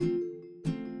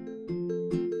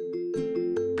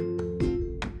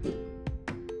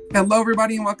Hello,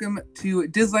 everybody, and welcome to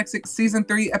Dyslexic Season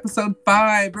 3, Episode 5.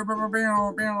 I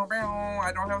don't have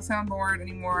a soundboard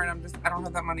anymore, and I don't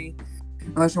have that money.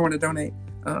 Unless you want to donate,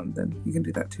 then you can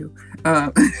do that too.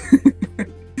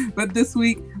 But this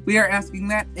week, we are asking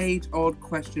that age-old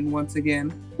question once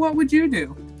again. What would you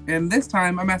do? And this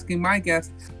time, I'm asking my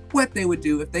guests what they would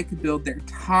do if they could build their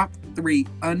top 3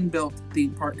 unbuilt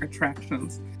theme park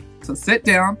attractions. So sit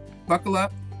down, buckle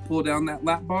up, pull down that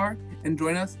lap bar, and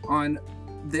join us on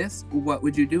this What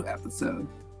Would You Do episode.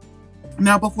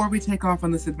 Now, before we take off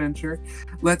on this adventure,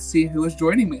 let's see who is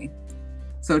joining me.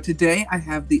 So today I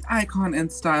have the icon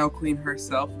and style queen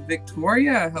herself,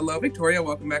 Victoria. Hello, Victoria.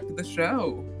 Welcome back to the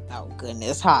show. Oh,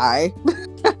 goodness. Hi.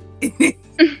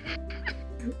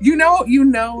 You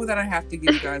know that I have to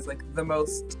give you guys like the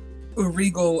most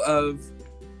regal of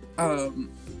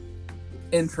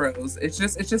intros. It's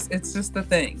just the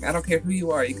thing. I don't care who you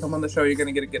are. You come on the show, you're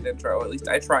gonna get a good intro. At least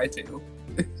I try to.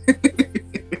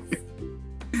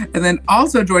 And then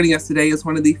also joining us today is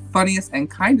one of the funniest and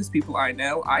kindest people I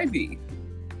know, Ivy.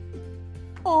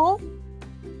 Oh,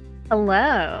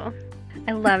 hello.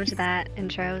 I loved that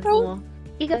intro. It was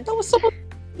that was so.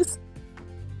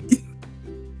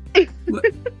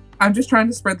 I'm just trying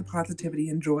to spread the positivity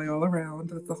and joy all around.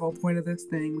 That's the whole point of this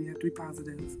thing. We have to be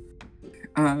positive.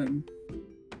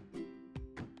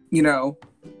 You know,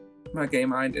 my gay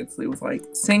mind instantly was like,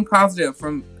 sing positive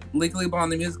from Legally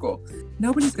Blonde the musical.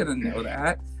 Nobody's gonna know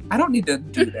that. I don't need to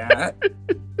do that.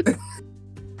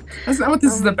 That's not what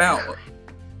this is about.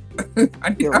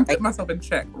 I'm putting myself in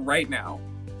check right now.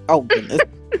 Oh, goodness.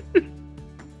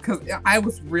 Because I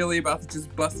was really about to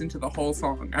just bust into the whole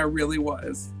song. I really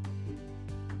was.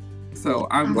 So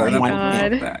I'm glad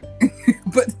I'm back.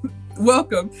 But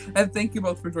welcome, and thank you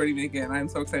both for joining me again. I'm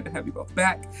so excited to have you both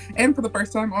back, and for the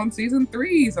first time on season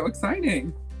 3. So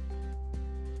exciting!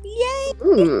 Yay!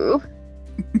 Ooh,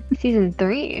 season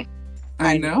 3.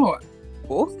 I know.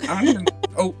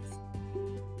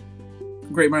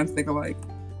 Great minds think alike.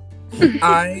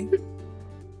 I'm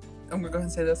gonna go ahead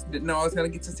and say this. Didn't know I was gonna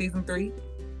get to season 3.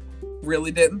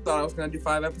 Really didn't. Thought I was gonna do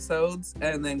 5 episodes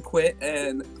and then quit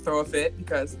and throw a fit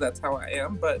because that's how I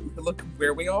am. But look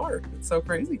where we are. It's so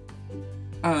crazy.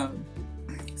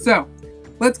 So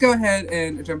let's go ahead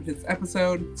and jump into this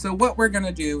episode. So what we're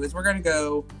gonna do is we're gonna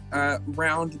go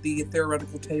round the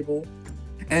theoretical table,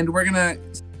 and we're gonna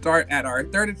start at our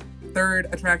third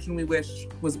attraction we wish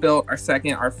was built, our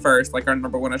second, our first, like our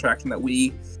number 1 attraction that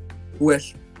we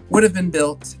wish would have been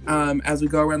built, as we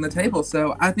go around the table.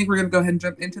 So I think we're gonna go ahead and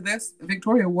jump into this.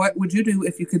 Victoria, what would you do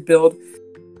if you could build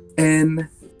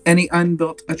any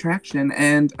unbuilt attraction?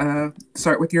 And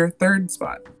start with your third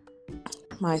spot.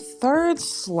 My third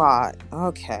slot.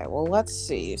 Okay, well, let's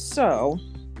see. So,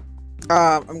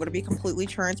 I'm going to be completely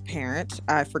transparent.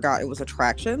 I forgot it was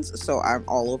attractions, so I'm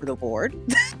all over the board.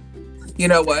 You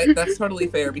know what? That's totally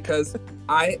fair, because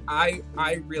I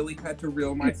really had to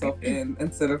reel myself in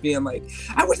instead of being like,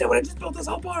 I wish I would have just built this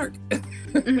whole park.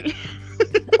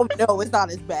 Oh, no, it's not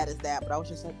as bad as that, but I was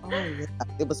just like, oh, yeah,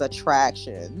 it was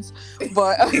attractions.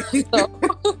 But,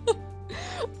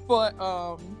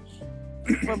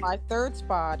 for my third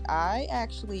spot, I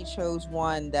actually chose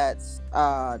one that's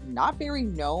not very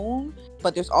known,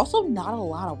 but there's also not a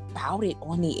lot about it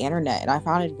on the internet, and I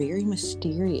found it very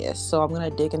mysterious. So I'm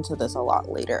gonna dig into this a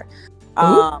lot later.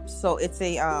 So it's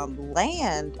a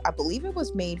land. I believe it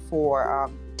was made for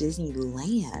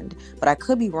Disneyland, but I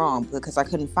could be wrong because I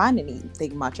couldn't find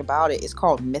anything much about it. It's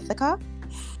called Mythica.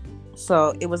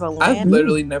 So it was a land. I've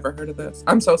literally never heard of this.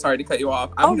 I'm so sorry to cut you off.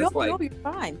 No, you're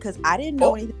fine, because I didn't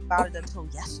know anything about it until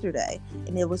yesterday,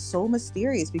 and it was so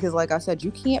mysterious because, like I said, you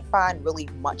can't find really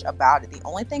much about it. The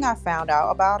only thing I found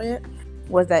out about it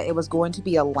was that it was going to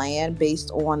be a land based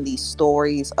on the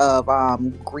stories of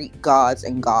Greek gods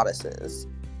and goddesses.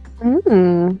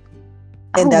 Mm.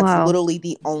 And that's literally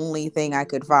the only thing I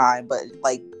could find. But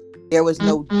like, there was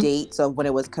no dates of when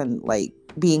it was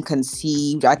being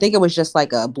conceived. I think it was just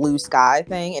like a blue sky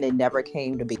thing, and it never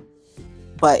came to be.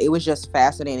 But it was just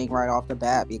fascinating right off the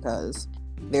bat because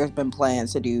there's been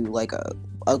plans to do like a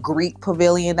Greek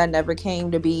pavilion that never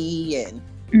came to be, and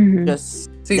just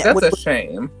that's a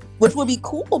shame. Which would be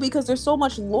cool because there's so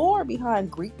much lore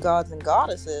behind Greek gods and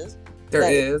goddesses.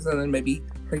 There is, and then maybe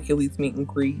Hercules meet and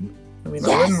greet. I mean,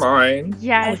 I wouldn't mind.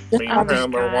 Yes. Meet him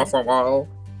every once in a while.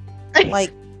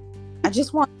 Like, I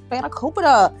just want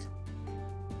Spanakopita.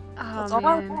 Oh, that's all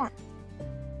I want.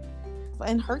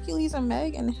 And Hercules and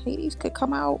Meg and Hades could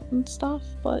come out and stuff,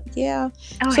 but yeah.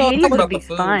 Oh, so, Hades would be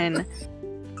fun.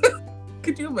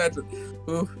 Could you imagine?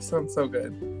 Ooh, sounds so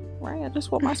good. Right, I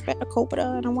just want my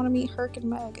Spanakopita and I want to meet Herc and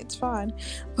Meg. It's fine.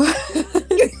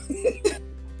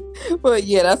 But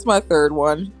yeah, that's my third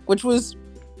one, which is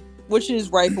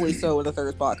rightfully so in the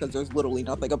third spot because there's literally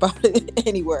nothing about it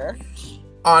anywhere.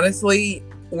 Honestly,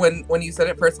 when you said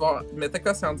it, first of all,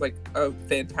 Mythica sounds like a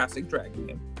fantastic drag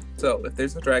name. So if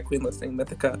there's a drag queen listening,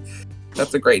 Mythica,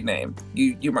 that's a great name.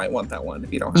 You might want that one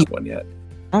if you don't have one yet.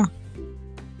 Oh.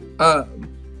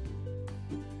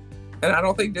 And I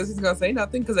don't think Disney's gonna say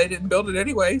nothing because they didn't build it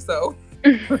anyway. So,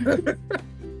 but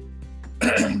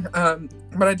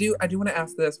I do want to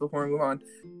ask this before we move on.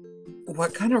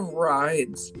 What kind of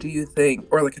rides do you think,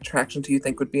 or like attractions do you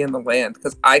think would be in the land?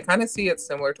 Because I kind of see it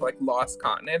similar to like Lost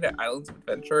Continent at Islands of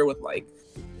Adventure with like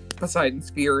Poseidon's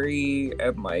Fury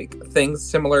and like things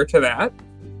similar to that.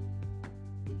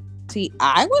 See,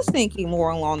 I was thinking more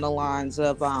along the lines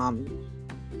of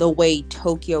the way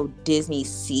Tokyo Disney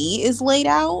Sea is laid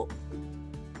out.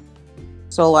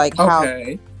 So like how,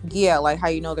 yeah, like how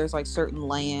there's like certain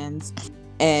lands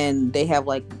and they have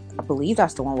like, I believe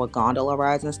that's the one with gondola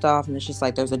rides and stuff, and it's just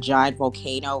like there's a giant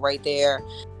volcano right there.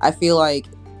 I feel like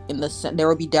there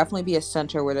would definitely be a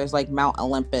center where there's like Mount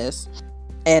Olympus,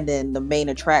 and then the main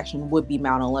attraction would be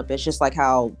Mount Olympus, just like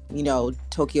how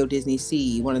Tokyo Disney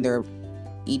Sea, one of their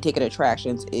e-ticket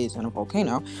attractions is in a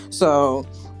volcano. So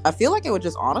I feel like it would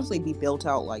just honestly be built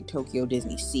out like Tokyo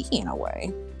Disney Sea in a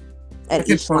way. And I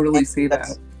could totally see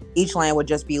that. Each land would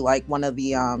just be like one of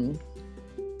the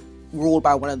ruled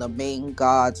by one of the main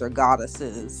gods or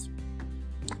goddesses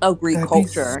of Greek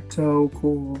culture. So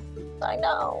cool. I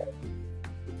know.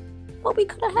 What we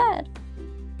could have had.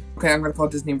 Okay, I'm gonna call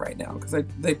Disney right now because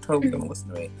they're totally gonna listen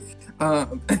to me.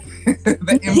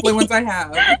 The influence I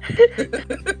have.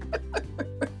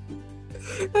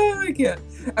 Oh, I can't.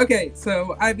 Okay,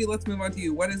 so Ivy, let's move on to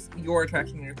you. What is your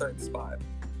attraction in your third spot?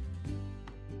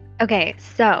 Okay,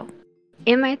 so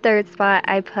in my third spot,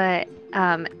 I put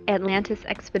Atlantis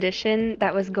Expedition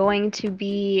that was going to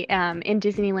be in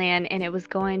Disneyland, and it was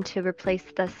going to replace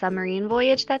the submarine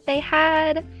voyage that they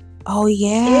had. Oh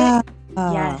yeah.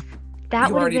 Yes,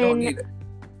 that would have been.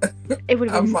 It would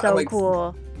have been so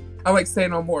cool. I'm like, say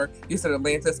no more. You said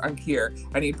Atlantis. I'm here.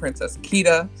 I need Princess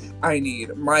Kita. I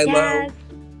need Milo. Yes.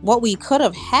 What we could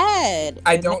have had.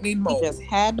 I don't need Mole. We just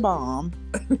had Mom.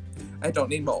 I don't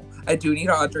need Mole. I do need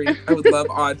Audrey. I would love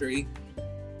Audrey.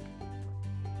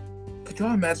 Could you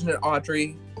imagine an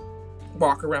Audrey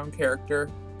walk around character?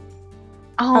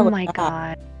 Oh my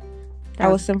god. I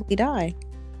would simply die.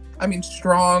 I mean,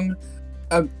 strong-headed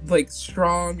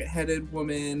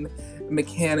woman,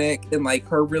 mechanic, in like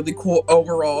her really cool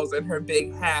overalls and her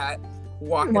big hat,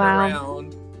 walking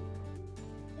around.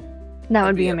 That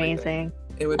would be amazing.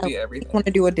 It would be everything. I want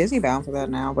to do a Disney bound for that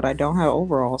now, but I don't have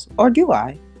overalls. Or do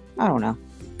I? I don't know.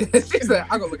 She said,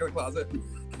 I'll go look in the closet.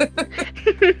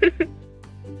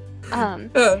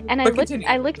 And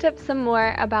I looked up some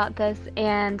more about this,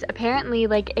 and apparently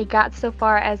like it got so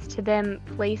far as to them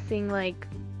placing, like,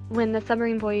 when the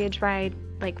submarine voyage ride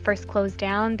like first closed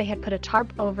down, they had put a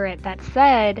tarp over it that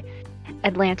said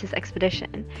Atlantis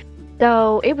Expedition.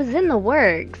 So it was in the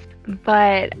works,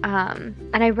 but and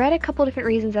I read a couple different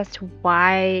reasons as to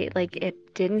why like it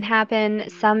didn't happen.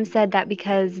 Some said that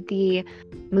because the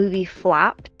movie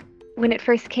flopped when it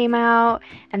first came out,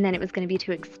 and then it was going to be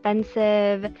too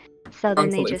expensive. So then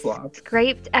they just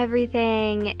scraped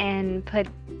everything and put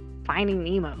Finding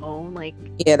Nemo. Like,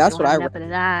 yeah, that's what I read. Up into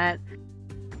that.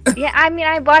 Yeah, I mean,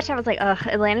 I watched it, I was like, ugh,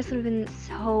 Atlantis would have been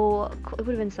so cool. It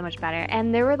would have been so much better.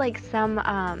 And there were like some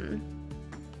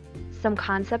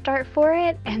concept art for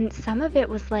it, and some of it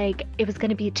was like it was going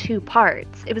to be 2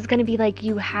 parts. It was going to be like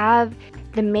you have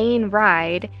the main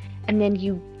ride, and then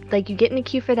you get in a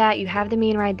queue for that, you have the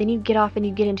main ride, then you get off and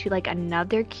you get into like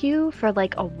another queue for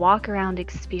like a walk around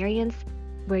experience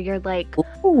where you're like,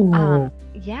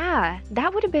 yeah,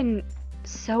 that would have been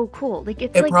so cool. Like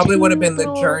it probably would have been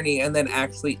the journey and then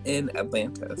actually in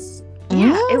Atlantis.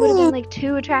 Yeah, it would have been like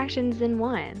 2 attractions in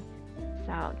one.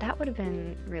 So that would have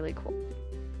been really cool.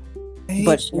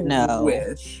 But you know,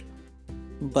 wish.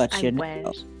 But you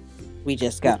know, we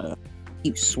just gotta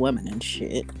keep swimming and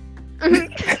shit.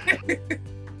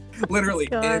 Literally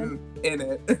in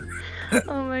it.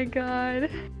 Oh my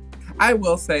god. I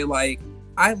will say, like,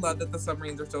 I love that the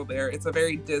submarines are still there. It's a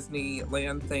very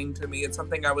Disneyland thing to me. It's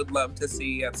something I would love to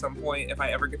see at some point if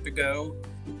I ever get to go.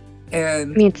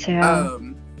 And me too.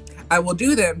 I will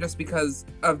do them just because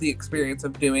of the experience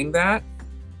of doing that.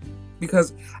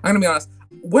 Because I'm gonna be honest,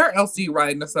 where else do you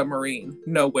ride in a submarine?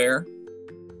 Nowhere.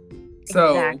 So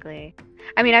exactly.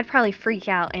 I mean, I'd probably freak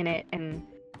out in it and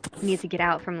need to get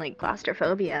out from like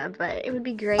claustrophobia, but it would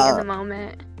be great in the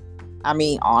moment. I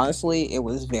mean, honestly, it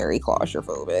was very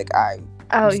claustrophobic.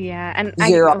 Oh yeah, and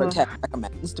 0 out of 10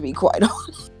 recommends, to be quite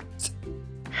honest.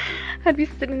 I'd be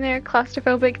sitting there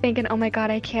claustrophobic thinking, oh my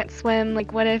god, I can't swim.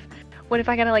 Like, what if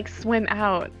I gotta like swim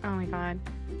out? Oh my god.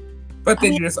 But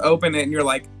then you just open it and you're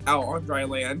like out on dry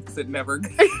land because it never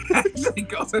actually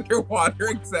goes underwater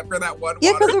except for that one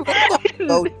Yeah, water. because it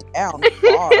go down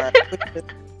far.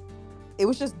 It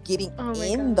was just getting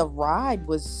in the ride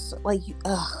was like,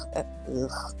 ugh.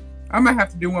 I might have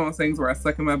to do one of those things where I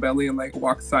suck in my belly and like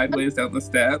walk sideways down the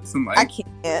steps and like I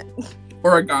can't.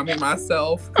 origami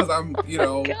myself because I'm,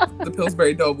 the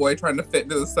Pillsbury Doughboy trying to fit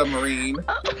into the submarine.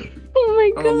 Oh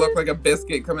my god. I'm gonna look like a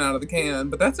biscuit coming out of the can,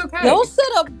 but that's okay. Don't said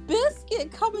a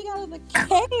biscuit coming out of the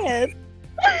can.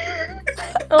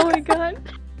 Oh my god.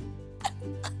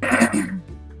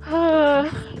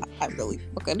 I really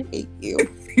fucking hate you.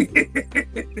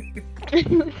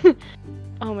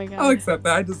 Oh my god. I'll accept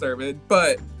that. I deserve it.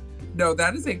 But no,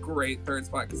 that is a great third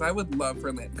spot because I would love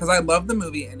for Land because I love the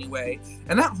movie anyway,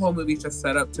 and that whole movie's just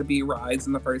set up to be rides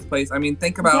in the first place. I mean,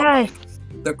 think about like,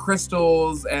 the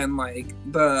crystals and like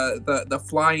the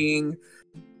flying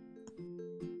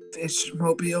fish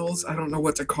mobiles. I don't know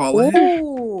what to call it.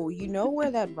 Oh, you know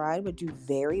where that ride would do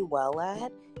very well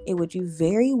at? It would do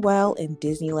very well in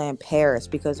Disneyland Paris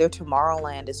because their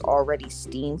Tomorrowland is already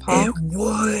steampunk. It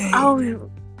would.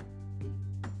 Oh.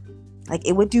 Like,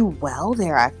 it would do well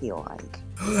there, I feel like.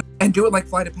 And do it like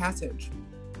Flight of Passage.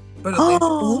 But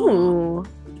Ooh.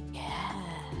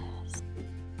 Yes.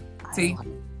 See,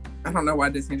 I don't know why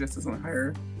Disney just doesn't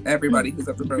hire everybody who's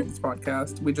ever been on this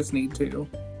podcast. We just need to.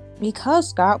 Because,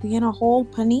 Scott, we in a whole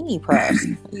panini press.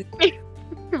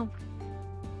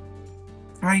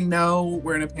 I know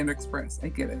we're in a Panda Express. I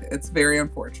get it. It's very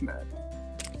unfortunate.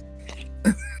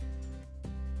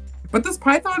 But this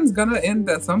python's gonna end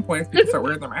at some point if people start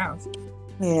wearing their masks.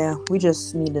 Yeah, we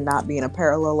just need to not be in a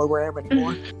parallelogram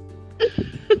anymore.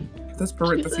 This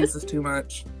parentheses is too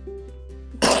much.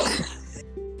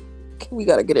 We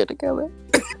gotta get it together.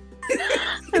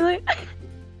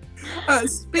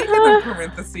 Speaking of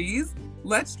parentheses,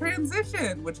 let's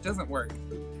transition, which doesn't work.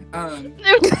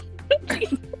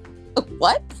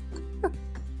 What?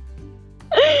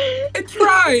 I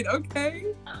tried,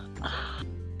 okay?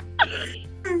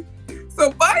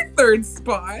 So my third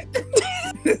spot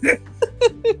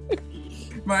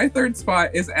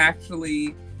is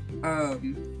actually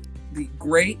the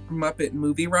Great Muppet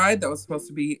Movie Ride that was supposed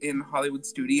to be in Hollywood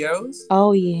Studios.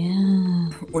 Oh, yeah.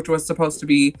 Which was supposed to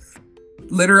be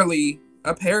literally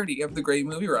a parody of the Great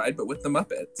Movie Ride, but with the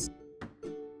Muppets.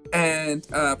 And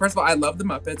first of all, I love the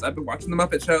Muppets. I've been watching the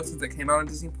Muppet Show since it came out on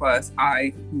Disney Plus.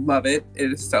 I love it.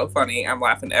 It is so funny. I'm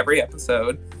laughing every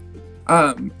episode.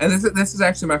 And this is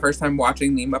actually my first time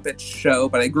watching the Muppet Show,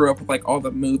 but I grew up with like all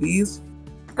the movies.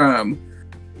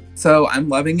 So I'm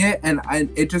loving it, and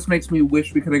it just makes me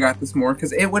wish we could have got this more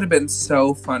because it would have been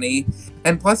so funny.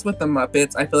 And plus, with the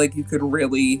Muppets, I feel like you could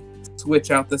really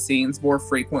switch out the scenes more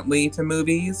frequently to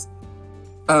movies.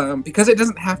 Because it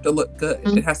doesn't have to look good.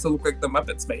 It has to look like the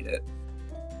Muppets made it.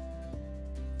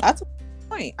 That's a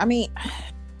point. I mean,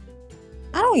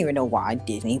 I don't even know why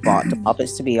Disney bought the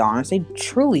Muppets, to be honest. They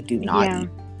truly do not. Yeah.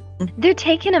 They're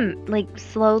taking them, like,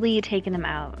 slowly taking them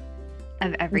out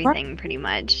of everything, pretty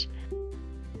much.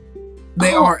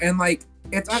 They are, and, like,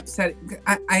 it's upsetting.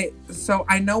 So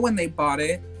I know when they bought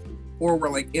it, or were,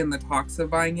 like, in the talks of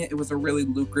buying it, it was a really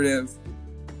lucrative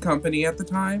company at the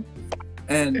time.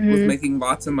 And was making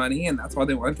lots of money, and that's why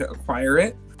they wanted to acquire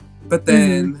it. But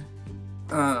then,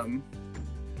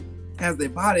 as they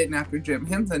bought it, and after Jim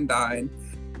Henson died,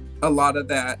 a lot of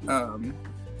that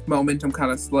momentum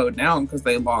kind of slowed down because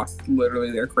they lost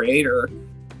literally their creator.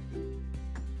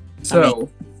 So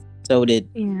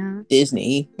did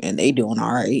Disney, and they doing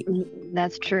all right.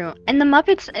 That's true. And the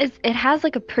Muppets it has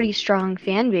like a pretty strong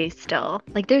fan base still.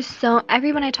 Like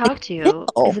everyone I talk to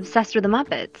is obsessed with the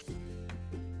Muppets.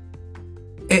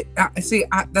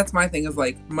 That's my thing is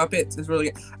like Muppets is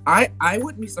really good. I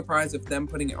wouldn't be surprised if them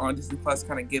putting it on Disney Plus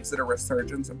kind of gives it a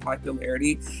resurgence in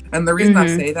popularity. And the reason I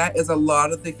say that is a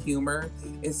lot of the humor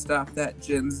is stuff that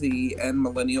Gen Z and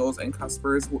millennials and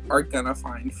cuspers are gonna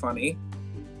find funny.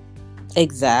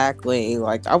 Exactly.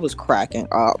 Like I was cracking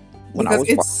up when I was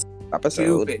watching the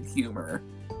episode. Stupid humor,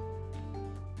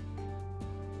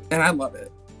 and I love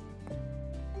it.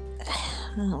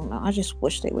 I don't know. I just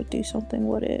wish they would do something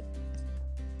with it.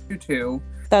 Too.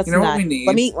 That's what nice. we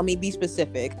need. Let me be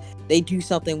specific. They do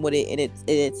something with it, and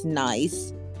it's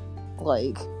nice.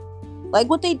 Like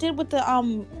what they did with the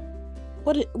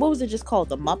what was it just called?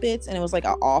 The Muppets, and it was like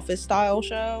an office style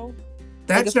show.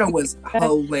 That show was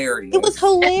hilarious. It was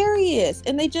hilarious,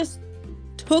 and they just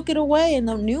took it away. And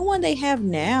the new one they have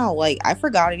now, like I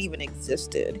forgot it even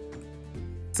existed.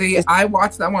 See, I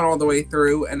watched that one all the way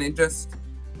through, and it just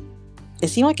it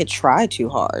seemed like it tried too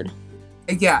hard.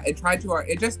 Yeah, it tried too hard.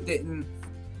 It just didn't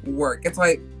work. It's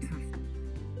like,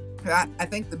 I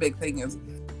think the big thing is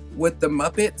with the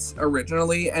Muppets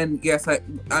originally, and yes, I'm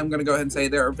going to go ahead and say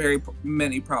there are very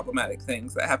many problematic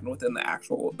things that happen within the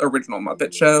actual original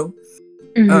Muppet show.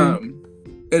 Mm-hmm.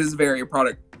 It is very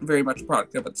much a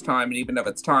product of its time, and even of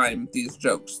its time, these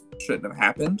jokes shouldn't have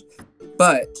happened.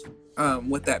 But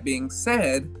with that being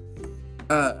said,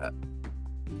 the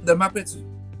Muppets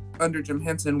under Jim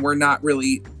Henson were not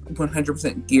really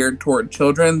 100% geared toward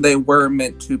children. They were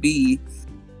meant to be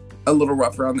a little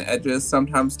rough around the edges,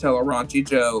 sometimes tell a raunchy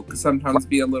joke, sometimes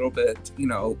be a little bit,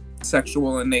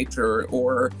 sexual in nature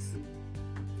or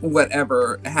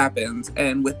whatever happens.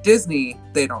 And with Disney,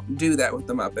 they don't do that with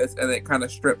the Muppets, and it kind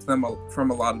of strips them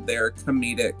from a lot of their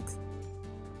comedic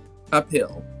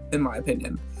uphill, in my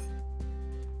opinion.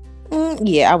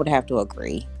 Yeah, I would have to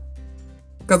agree.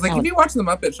 Because if you watch the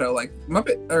Muppet Show,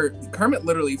 Kermit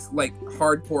literally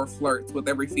hardcore flirts with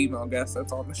every female guest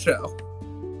that's on the show.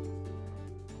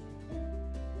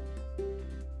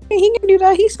 He can do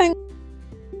that. He's saying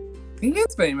he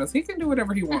is famous. He can do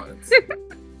whatever he wants.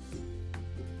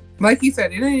 Like he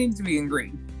said, it needs to be in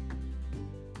green.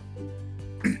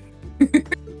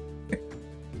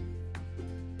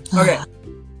 Okay.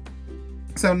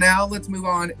 So now let's move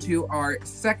on to our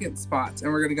second spot,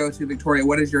 and we're going to go to Victoria.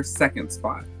 What is your second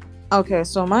spot? Okay,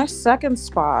 so my second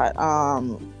spot,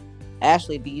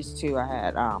 actually these two I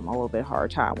had a little bit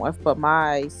hard time with, but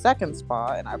my second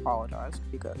spot, and I apologize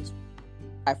because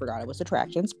I forgot it was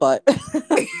attractions, but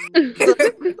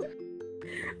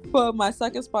but my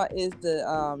second spot is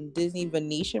the Disney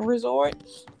Venetian Resort.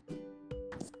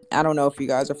 I don't know if you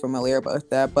guys are familiar with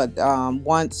that, but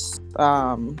once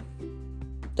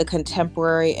the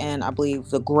Contemporary and I believe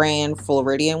the Grand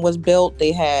Floridian was built,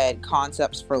 they had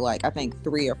concepts for I think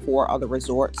 3 or 4 other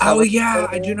resorts. Oh yeah,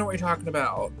 I do know what you're talking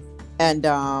about. And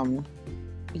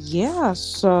yeah,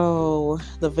 so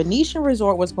the Venetian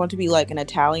Resort was going to be an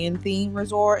Italian themed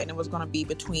resort, and it was going to be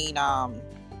between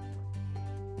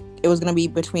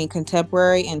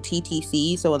Contemporary and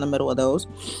TTC, so in the middle of those.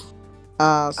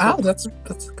 That's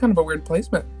kind of a weird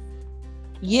placement.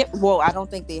 Yep. Well, I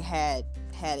don't think they had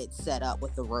it set up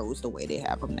with the rows the way they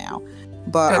have them now,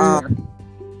 but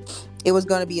it was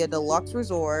going to be a deluxe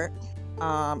resort.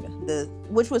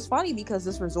 Which was funny because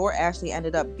this resort actually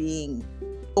ended up being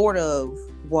sort of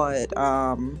what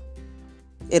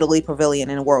Italy Pavilion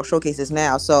and World Showcase is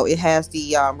now. So it has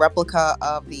the replica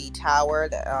of the tower,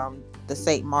 the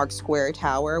St. Mark's Square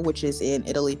Tower, which is in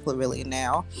Italy Pavilion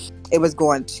now. It was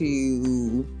going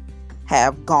to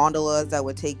have gondolas that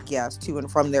would take guests to and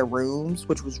from their rooms,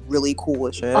 which was really cool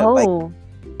as shit. That would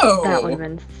have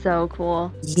been so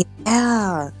cool.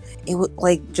 Yeah, it was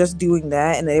just doing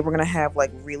that, and they were gonna have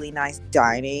really nice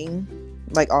dining,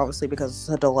 obviously because it's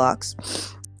a deluxe.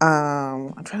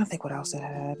 I'm trying to think what else it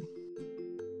had.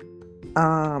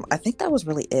 I think that was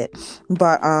really it.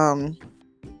 But gotta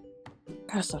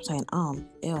stop saying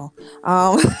ew.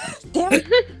 Damn it.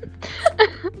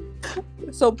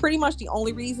 So pretty much the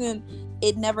only reason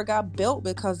it never got built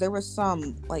because there was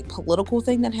some political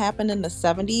thing that happened in the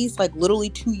 70s, literally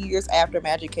 2 years after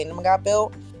Magic Kingdom got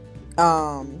built.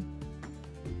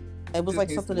 It was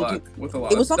something to do with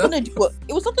it was something to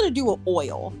do with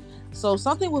oil. So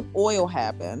something with oil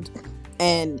happened,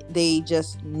 and they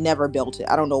just never built it.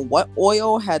 I don't know what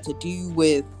oil had to do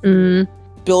with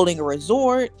building a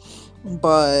resort,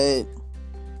 but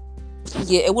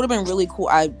yeah, it would have been really cool.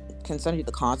 I can send you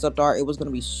the concept art. It was going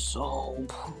to be so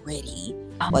pretty.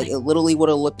 It literally would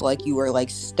have looked like you were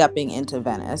stepping into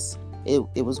Venice.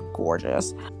 It was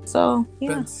gorgeous. So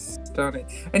yeah, that's stunning.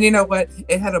 And you know what?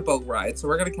 It had a boat ride, so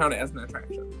we're going to count it as an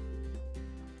attraction.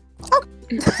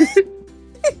 Okay.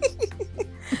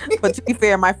 But to be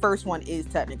fair, my first one is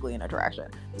technically an attraction,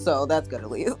 so that's good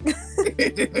at least.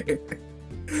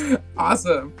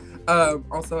 Awesome.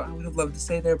 Also, I would have loved to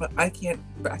stay there, but I can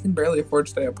barely afford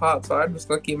to stay at Pop, so I'm just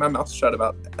gonna keep my mouth shut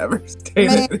about ever staying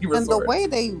at any resort. And the way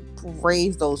they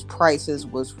raised those prices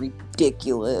was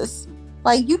ridiculous.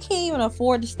 You can't even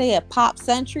afford to stay at Pop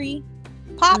Century.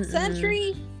 Pop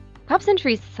Century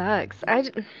sucks. I'm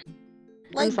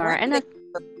sorry, and that's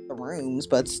the rooms,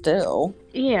 but still.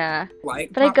 Yeah.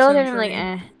 But I go there and I'm like,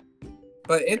 eh.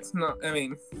 But it's not. I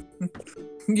mean,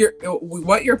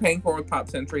 what you're paying for with Pop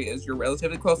Century is you're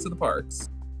relatively close to the parks,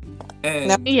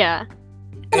 and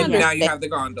and now you have the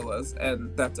gondolas,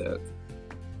 and that's it.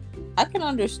 I can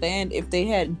understand if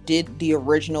they did the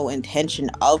original intention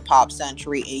of Pop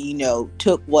Century and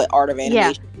took what Art of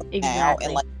Animation now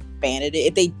and expanded it.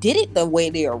 If they did it the way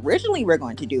they originally were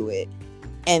going to do it,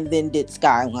 and then did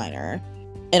Skyliner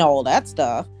and all that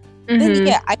stuff, then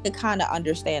yeah, I could kind of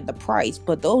understand the price,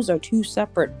 but those are two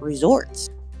separate resorts.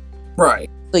 Right.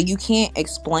 So you can't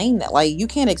explain that. Like, you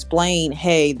can't explain,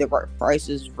 hey, the price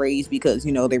is raised because,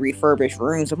 they refurbish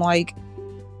rooms. I'm like,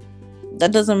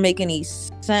 that doesn't make any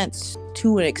sense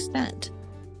to an extent.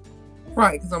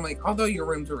 Right, because I'm like, although your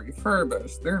rooms are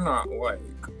refurbished, they're not like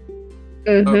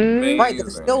amazing. Right, they're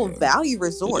still value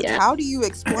resorts. Yeah. How do you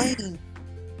explain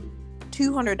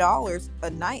 $200 a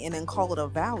night and then call it a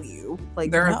value? Like,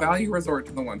 they're a value resort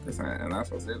to the 1%, and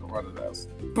that's what it is.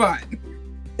 But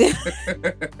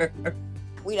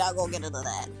we not gonna get into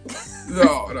that.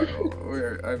 No.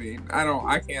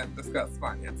 I can't discuss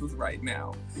finances right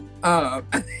now.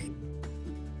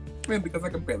 Because I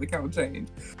can barely count change.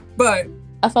 But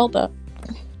I felt that.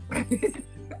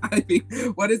 I mean,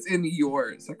 what is in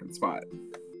your second spot?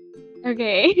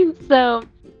 Okay, so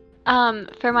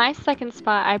for my second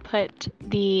spot, I put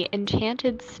the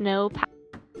Enchanted Snow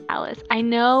Palace. I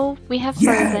know we have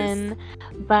Frozen,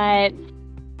 but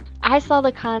I saw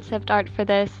the concept art for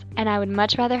this, and I would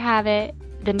much rather have it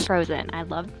than Frozen. I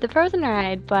loved the Frozen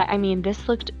ride, but I mean, this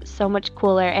looked so much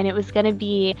cooler, and it was going to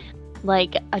be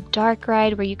like a dark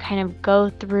ride where you kind of go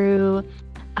through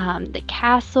the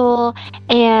castle,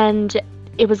 and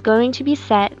it was going to be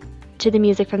set to the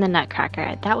music from the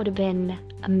Nutcracker. That would have been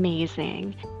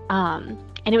amazing. And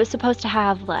it was supposed to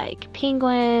have like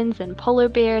penguins and polar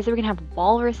bears. They were gonna have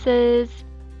walruses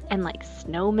and like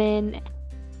snowmen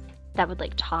that would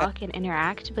like talk and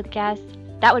interact with guests.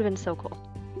 That would have been so cool.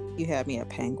 You had me at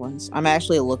penguins. I'm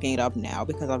actually looking it up now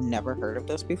because I've never heard of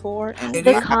this before. And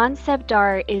the concept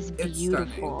art is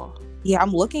beautiful. Yeah,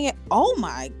 I'm looking at. Oh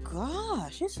my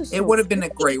gosh, this is. It would have been a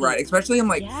great ride, especially in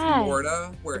like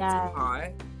Florida where it's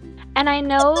hot. And I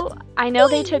know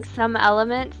they took some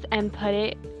elements and put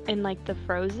it in like the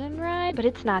Frozen ride, but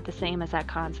it's not the same as that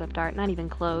concept art. Not even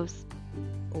close.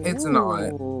 It's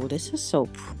not. Oh, this is so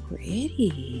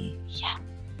pretty. Yeah.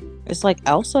 It's like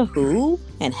Elsa who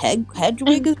and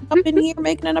Hedwig is up in here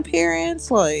making an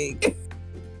appearance, like.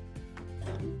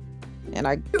 And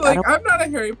I'm not a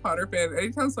Harry Potter fan.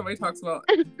 Anytime somebody talks about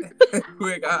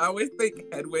Hedwig, I always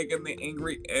think Hedwig and the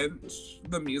Angry Inch,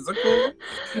 the musical,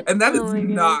 and that is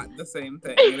not the same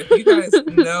thing. And if you guys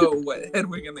know what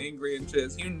Hedwig and the Angry Inch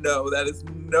is, you know that is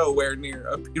nowhere near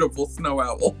a beautiful snow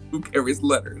owl who carries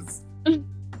letters.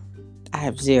 I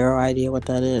have zero idea what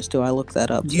that is. Do I look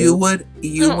that up? You would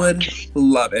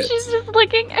love it. She's just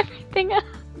looking everything up.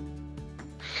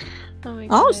 Oh my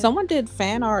god. Oh, someone did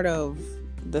fan art of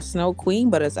the Snow Queen,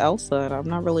 but it's Elsa, and I'm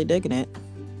not really digging it.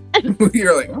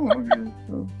 You're like, oh, okay.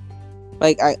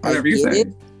 Like I get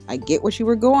it. I get what you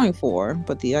were going for,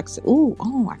 but the I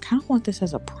kind of want this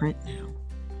as a print now.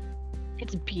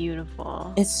 It's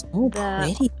beautiful. It's so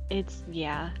pretty. It's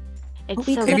so if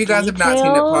you guys have not seen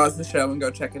it, pause the show and go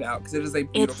check it out because it is a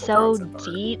beautiful. It's so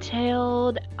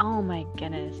detailed. Oh my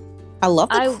goodness. I love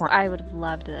the crown. I would have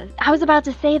loved this. I was about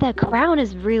to say the crown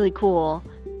is really cool.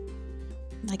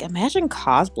 Like, imagine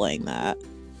cosplaying that.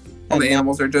 All the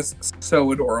animals are just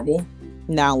so adorable.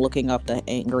 Now looking up the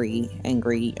angry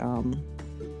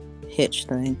Hitch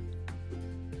thing.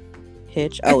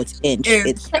 Hitch? Oh, it's Inch.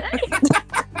 It's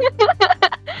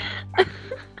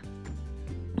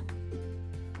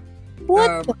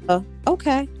what the?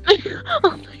 Okay.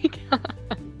 Oh my god.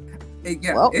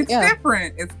 It's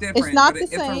different. It's different. It's not the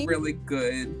same. It's a really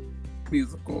good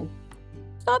musical.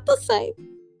 It's not the same.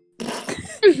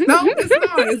 No, it's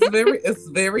not. It's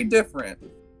very different.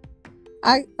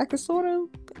 I could sort of.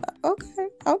 Okay,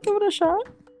 I'll give it a shot.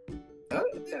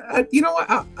 You know what?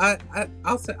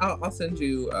 I'll send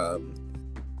you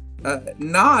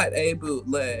not a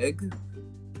bootleg.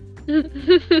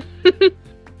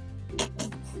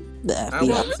 I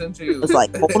will send you. It's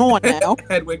like, hold on now.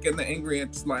 Hedwig and the Angry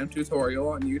Inch slime tutorial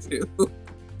on YouTube.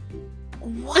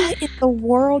 What in the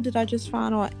world did I just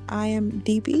find on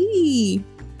IMDb?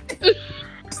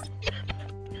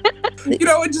 You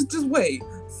know what? Just wait.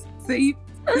 Save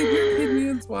your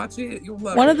opinions. Watch it. You'll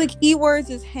love it. One of the keywords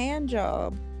is hand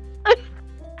job.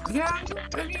 Yeah,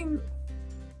 I mean,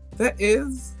 that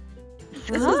is.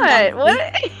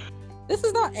 What? This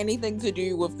is not anything to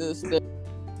do with the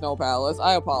Snow Palace.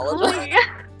 I apologize.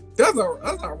 That's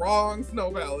a wrong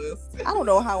Snow Palace. I don't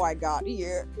know how I got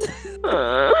here.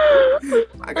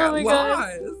 I got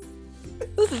lost.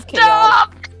 This is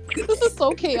chaotic. This is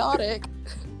so chaotic.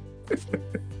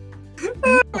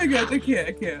 Oh my god, I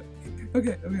can't.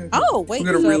 Okay. Oh, wait.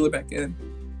 We're gonna reel it back in.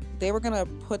 They were gonna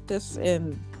put this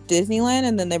in Disneyland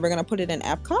and then they were gonna put it in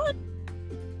Epcot?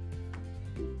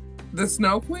 The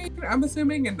Snow Queen, I'm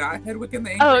assuming, and not Hedwig and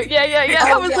the Angry. Oh, yeah.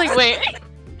 I was like, wait.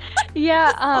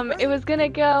 Yeah, it was gonna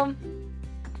go.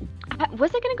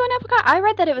 Was it going to go in Epcot? I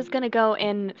read that it was going to go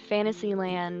in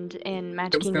Fantasyland, in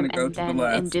Magic Kingdom, and then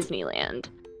in Disneyland.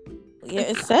 Yeah,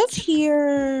 it says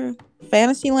here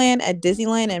Fantasyland, at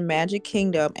Disneyland, and Magic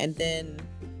Kingdom, and then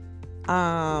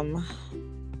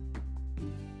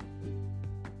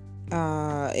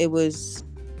it was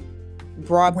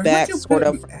brought back sort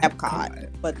of Epcot,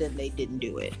 but then they didn't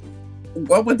do it.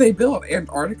 What would they build?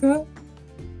 Antarctica?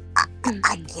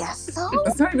 I guess so.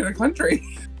 That's not even a country.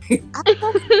 I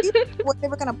don't know where they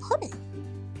were gonna put it,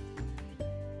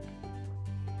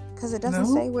 because it doesn't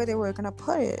say where they were gonna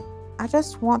put it. I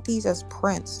just want these as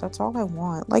prints. That's all I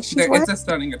want. Like, it's a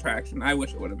stunning attraction. I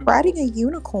wish it would have been riding a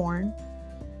unicorn.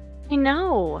 I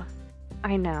know.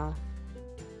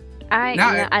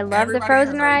 I love the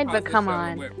Frozen ride, but come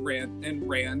on.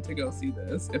 Ran to go see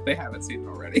this if they haven't seen it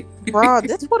already. Bro,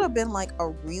 this would have been like a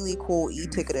really cool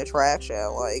e-ticket attraction.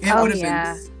 Like, it would have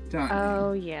been stunning.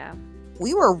 Oh yeah.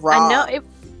 We were robbed. I know it.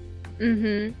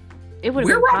 It would.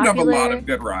 We're robbed of a lot of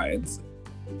good rides.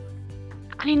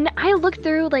 I mean, I looked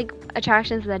through like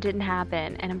attractions that didn't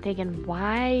happen, and I'm thinking,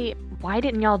 why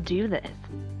didn't y'all do this?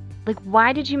 Like,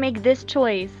 why did you make this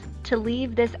choice to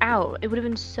leave this out? It would have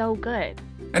been so good.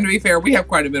 And to be fair, we have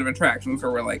quite a bit of attractions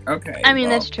where we're like, okay. I mean,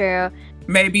 that's true.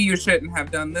 Maybe you shouldn't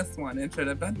have done this one and should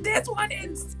have done this one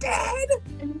instead.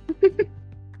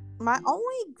 My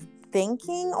only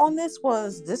thinking on this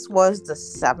was the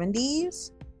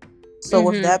 70s. So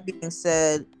with that being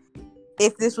said,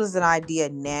 if this was an idea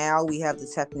now, we have the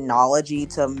technology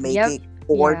to make it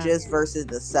gorgeous versus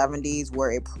the 70s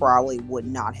where it probably would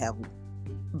not have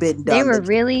been done. They were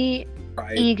really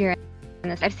eager in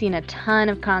this. I've seen a ton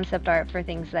of concept art for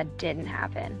things that didn't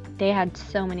happen. They had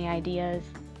so many ideas.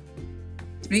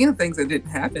 Speaking of things that didn't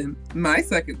happen, my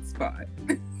second spot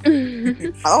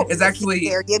is actually...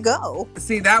 There you go.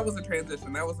 See, that was a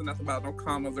transition. That wasn't nothing about no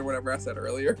commas or whatever I said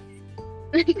earlier.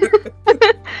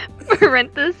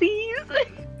 Parentheses.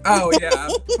 Oh yeah,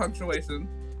 punctuation.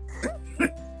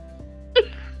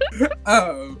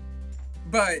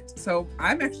 But so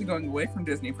I'm actually going away from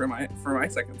Disney for my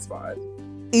second spot.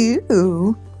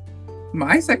 Ew.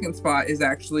 My second spot is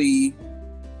actually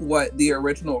what the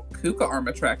original Kuka Arm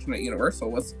attraction at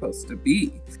Universal was supposed to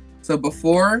be. So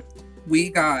before we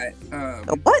got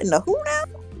what in the who now?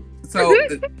 So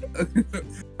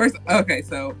first, okay,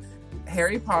 so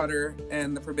Harry Potter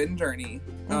and the Forbidden Journey,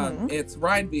 its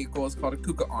ride vehicle is called a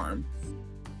Kuka Arm.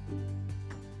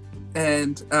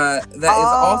 And that is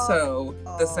also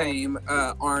the same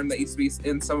arm that used to be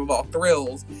in Some of All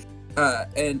Thrills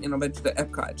and in Adventure to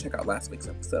Epcot. Check out last week's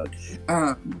episode.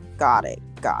 Got it.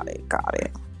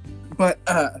 But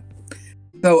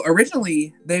so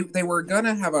originally they were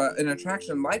gonna have an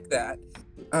attraction like that,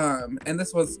 and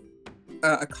this was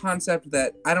a concept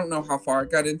that I don't know how far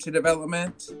it got into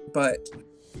development, but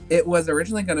it was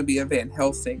originally going to be a Van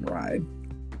Helsing ride.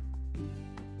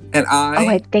 And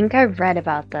I think I read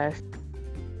about this.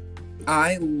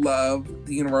 I love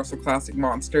the Universal Classic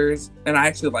Monsters, and I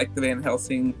actually like the Van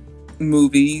Helsing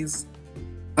movies.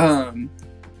 And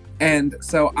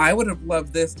so I would have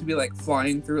loved this to be like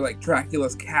flying through like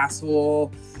Dracula's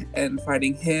castle and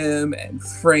fighting him and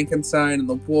Frankenstein and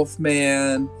the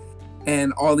Wolfman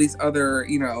and all these other,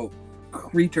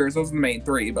 creatures. Those are the main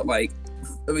three, but like,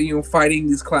 fighting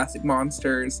these classic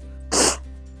monsters,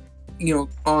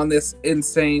 on this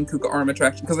insane Kuka Arm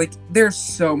attraction. Because like, there's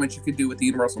so much you could do with the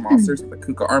Universal Monsters with the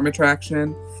Kuka Arm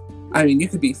attraction. I mean, you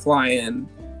could be flying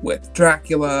with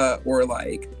Dracula or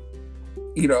like,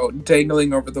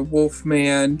 dangling over the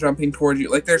Wolfman, jumping towards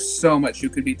you. Like, there's so much you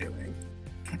could be doing.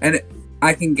 And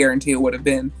I can guarantee it would have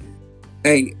been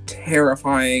a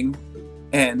terrifying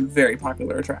and very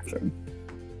popular attraction.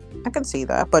 I can see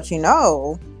that, but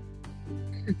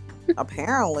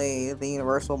apparently the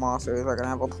Universal Monsters are gonna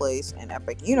have a place in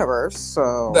Epic Universe,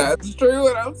 so that's true,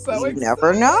 and I'm so excited. You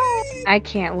never know. I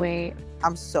can't wait.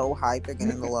 I'm so hyped they're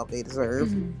getting the love they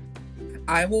deserve.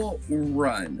 I will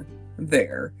run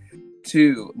there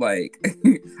to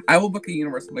I will book a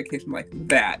Universal vacation like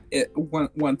that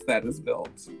once that is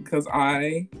built, because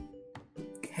I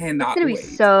cannot wait. It's gonna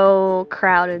be so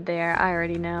crowded there. I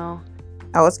already know.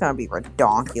 Oh, it's gonna be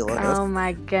redonkulous. Oh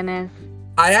my goodness.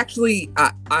 I actually,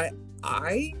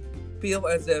 I feel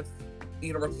as if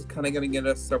Universal's kind of gonna get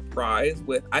a surprise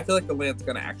with. I feel like the land's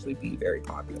gonna actually be very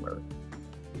popular.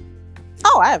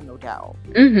 Oh, I have no doubt.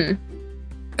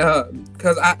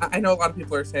 Because I know a lot of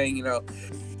people are saying,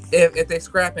 if they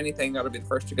scrap anything, that'll be the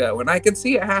first to go, and I can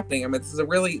see it happening. I mean, these are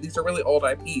really old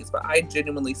IPs, but I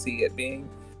genuinely see it being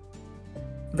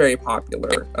very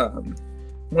popular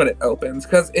when it opens,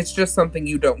 because it's just something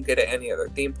you don't get at any other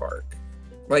theme park.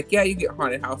 Like, yeah, you get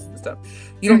haunted houses and stuff.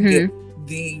 You don't get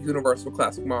the Universal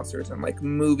Classic Monsters and like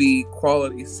movie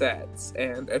quality sets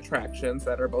and attractions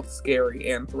that are both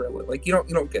scary and thrilling. Like you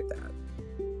don't get that.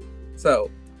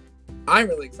 So I'm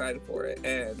really excited for it,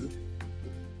 and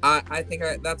I think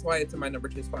that's why it's in my number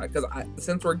 2 spot, because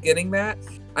since we're getting that,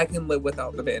 I can live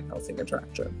without the Van Helsing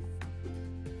attraction.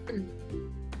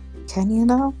 Can you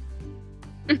though?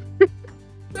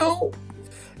 No.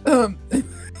 Oh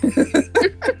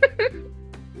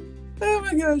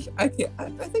my gosh, I can't. I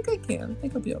think I can. I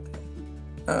think I'll be okay.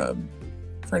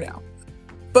 For now.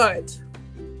 But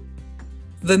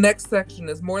the next section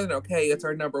is more than okay. It's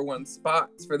our number 1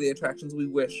 spots for the attractions we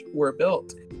wish were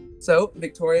built. So,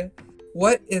 Victoria,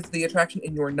 what is the attraction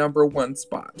in your number 1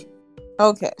 spot?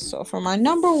 Okay, so for my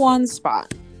number 1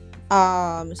 spot,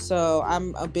 so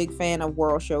I'm a big fan of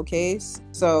World Showcase.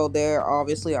 So there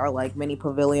obviously are like many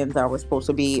pavilions that were supposed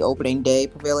to be opening day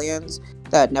pavilions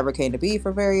that never came to be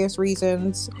for various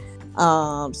reasons.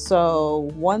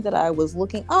 So one that I was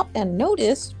looking up and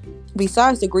noticed,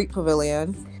 besides the Greek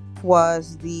Pavilion,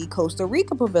 was the Costa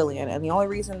Rica Pavilion. And the only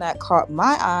reason that caught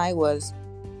my eye was,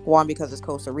 one, because it's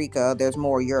Costa Rica. There's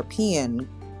more European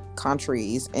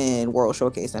countries in World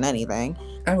Showcase than anything.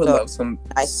 I would love some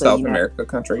South America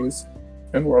countries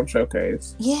in World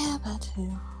Showcase. Yeah, that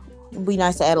too. It'd be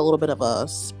nice to add a little bit of a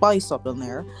spice up in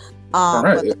there.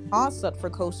 Right. But the concept for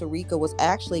Costa Rica was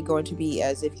actually going to be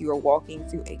as if you were walking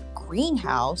through a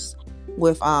greenhouse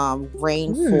with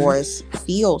rainforest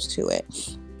feels to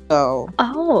it. So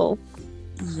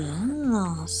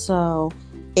yeah, so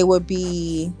it would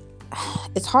be,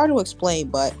 it's hard to explain,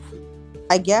 but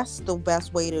I guess the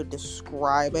best way to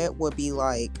describe it would be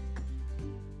like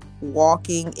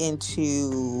walking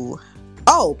into,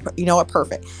 you know what,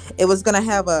 perfect. It was gonna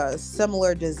have a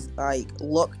similar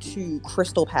look to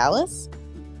Crystal Palace,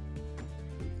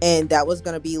 and that was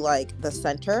gonna be like the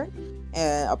center,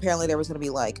 and apparently there was gonna be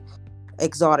like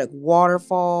exotic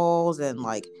waterfalls and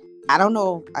like, I don't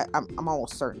know, I'm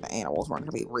almost certain the animals weren't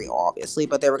going to be real, obviously,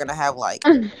 but they were going to have like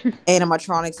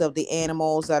animatronics of the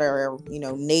animals that are,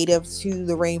 native to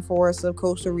the rainforest of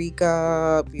Costa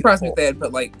Rica. Surprised me if they had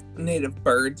put like native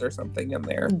birds or something in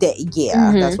there.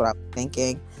 That's what I was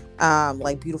thinking.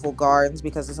 Like beautiful gardens,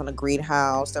 because it's in a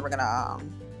greenhouse. They were going to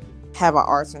have an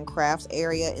arts and crafts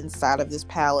area inside of this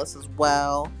palace as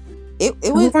well. It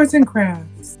was arts and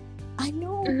crafts. I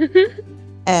know.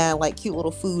 And like cute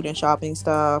little food and shopping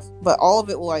stuff, but all of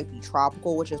it will like be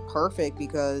tropical, which is perfect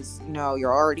because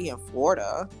you're already in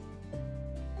Florida.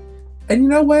 And you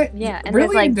know what? Yeah, and really,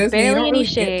 there's like Disney, barely any really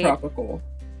shade. Tropical.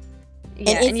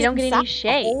 Yeah, and you don't get any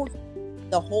shade.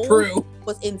 The whole True.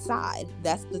 was inside.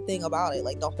 That's the thing about it.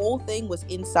 Like the whole thing was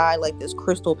inside, like this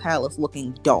Crystal Palace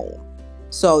looking dome.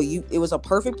 So it was a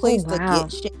perfect place to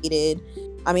get shaded.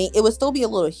 I mean, it would still be a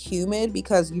little humid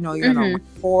because you're in a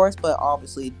forest, but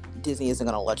obviously Disney isn't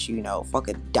gonna let you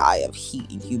fucking die of heat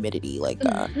and humidity like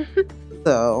that.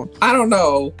 So I don't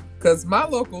know, because my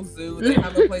local zoo, they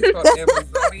have a place called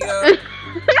Amazonia.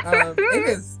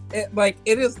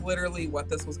 It is literally what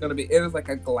this was gonna be. It is like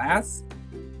a glass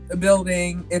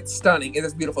building. It's stunning. It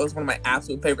is beautiful. It's one of my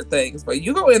absolute favorite things. But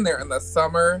you go in there in the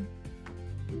summer,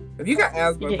 if you got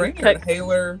asthma, bring your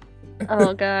inhaler.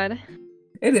 Oh god.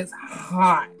 It is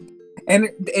hot. And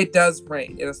it does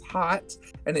rain. It is hot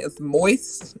and it is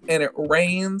moist and it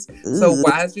rains. So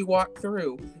as you walk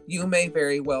through, you may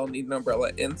very well need an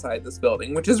umbrella inside this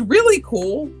building, which is really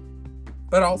cool.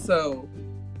 But also,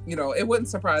 it wouldn't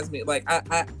surprise me. Like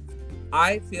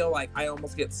I feel like I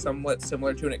almost get somewhat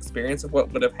similar to an experience of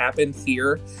what would have happened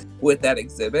here with that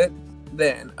exhibit.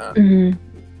 Then,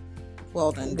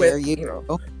 well, then there you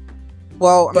go.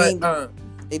 Well, I mean,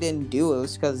 they didn't do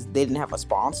it because they didn't have a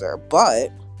sponsor,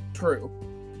 but. True.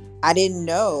 I didn't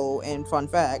know, and fun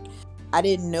fact, I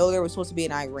didn't know there was supposed to be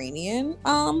an Iranian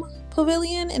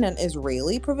pavilion and an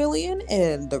Israeli pavilion,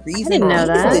 and the reason I didn't know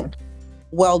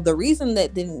that. The reason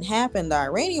that didn't happen, the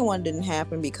Iranian one didn't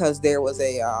happen because there was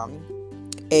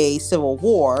a civil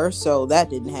war, so that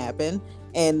didn't happen,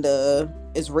 and the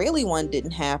Israeli one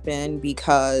didn't happen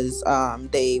because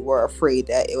they were afraid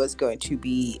that it was going to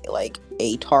be like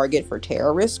a target for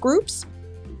terrorist groups.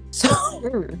 So.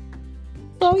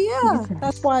 So yeah,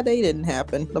 that's why they didn't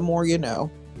happen. The more you know.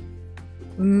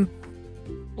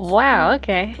 Wow.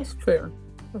 Okay. That's fair.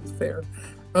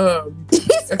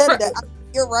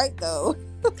 You're right though.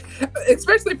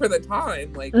 Especially for the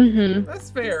time, like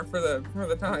that's fair for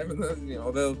the time in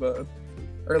the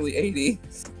early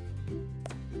 80s.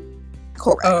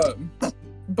 Correct.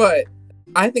 But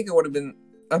I think it would have been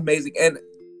amazing. And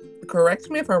correct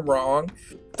me if I'm wrong,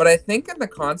 but I think in the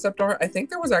concept art, I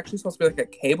think there was actually supposed to be like a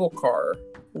cable car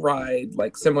ride,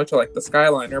 like similar to like the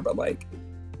Skyliner, but like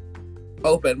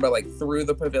open, but like through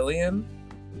the pavilion.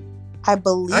 I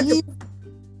believe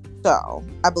so.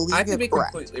 I believe I could be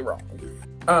correct. Completely wrong.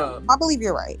 I believe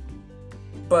you're right.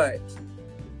 But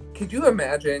could you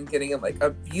imagine getting in like a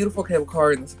beautiful cable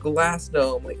car in this glass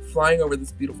dome, like flying over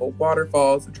this beautiful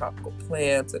waterfalls and tropical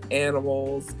plants and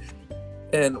animals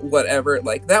and whatever?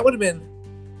 Like that would have been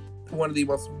one of the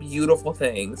most beautiful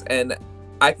things, and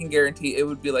I can guarantee it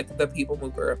would be like the people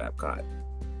mover of Epcot.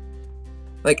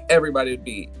 Like everybody would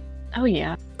be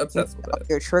obsessed with it.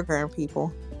 You're triggering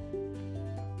people.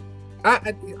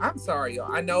 I'm sorry,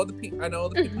 y'all. I know the people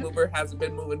mover hasn't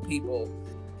been moving people,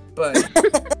 but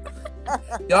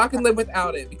y'all can live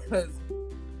without it because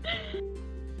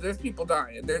there's people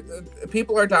dying.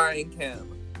 People are dying,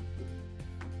 Kim.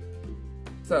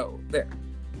 So there.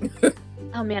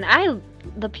 Oh man,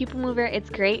 the people mover.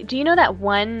 It's great. Do you know that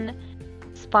one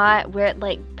spot where it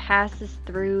like passes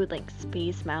through like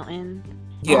Space Mountain?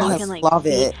 Yeah, I love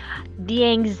it. The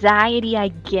anxiety I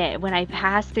get when I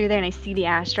pass through there and I see the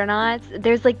astronauts,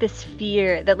 there's like this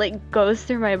fear that like goes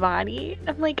through my body.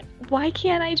 I'm like, why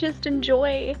can't I just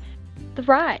enjoy the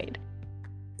ride?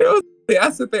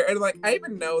 I sit there and like I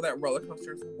even know that roller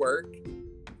coasters work,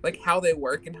 like how they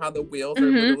work and how the wheels are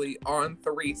literally on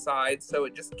 3 sides, so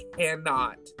it just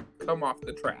cannot come off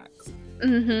the tracks.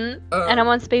 And I'm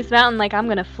on Space Mountain, like I'm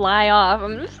gonna fly off.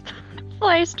 I'm just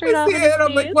fly straight off.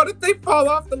 I'm like, what if they fall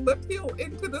off the lift hill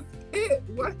into the pit?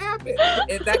 What happened?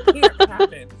 That can't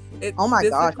happen. Oh my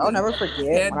gosh, I'll never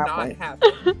forget. Cannot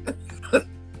happen.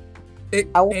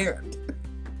 It can't.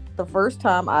 The first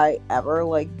time I ever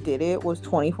like did it was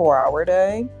 24-hour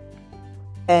day,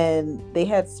 and they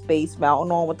had Space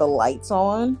Mountain on with the lights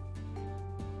on.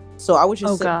 So I was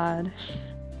just God,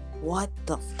 what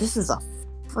the? This is a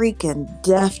freaking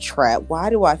death trap. Why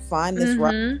do I find this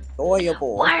ride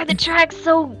enjoyable? Why are the tracks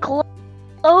so close?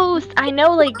 I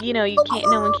know, like, you know, you can't.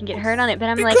 No one can get hurt on it, but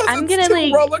I'm like, I'm gonna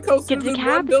like roller coasters get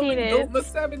decapitated. In the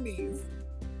 70s.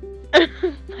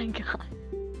 Oh my god.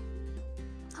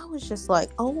 I was just like,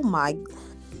 oh my.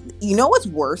 You know what's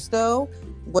worse though?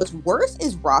 What's worse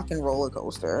is Rock and Roller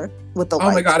Coaster with the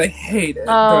lights. Oh my god, I hate it.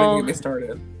 Oh. Don't even get me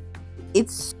started.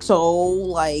 It's so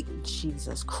like,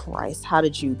 Jesus Christ, how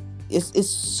did you? It's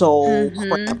so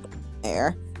cramped in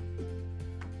there.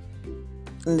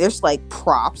 And there's like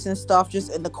props and stuff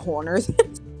just in the corners.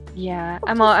 Yeah,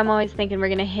 I'm always thinking we're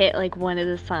gonna hit like one of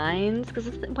the signs because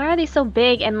why are they so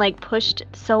big and like pushed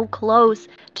so close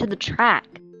to the track?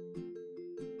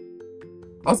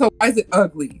 Also, why is it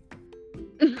ugly?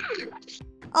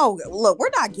 Oh, look, we're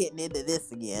not getting into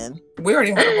this again. We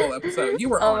already had a whole episode. You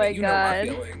were Oh on my it. You know God.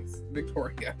 my feelings,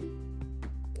 Victoria.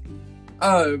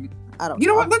 I don't. You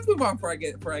know what? Let's move on before I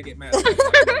get mad.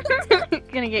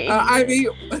 Gonna get you. Ivy,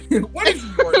 what is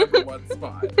your number one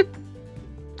spot?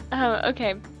 Oh,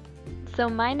 okay. So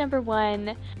my number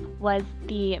one was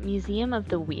the Museum of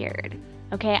the Weird.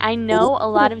 Okay, I know a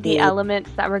lot of the elements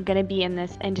that were gonna be in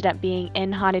this ended up being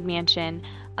in Haunted Mansion,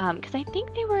 because I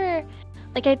think they were,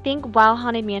 like, I think while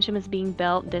Haunted Mansion was being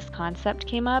built, this concept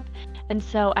came up, and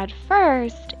so at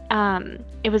first,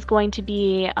 it was going to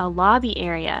be a lobby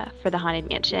area for the Haunted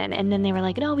Mansion, and then they were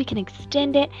like, no, we can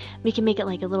extend it, we can make it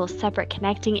like a little separate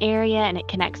connecting area, and it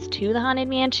connects to the Haunted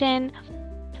Mansion.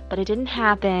 But it didn't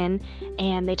happen,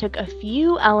 and they took a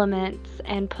few elements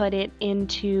and put it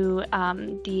into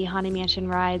the Haunted Mansion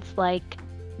rides, like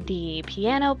the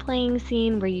piano playing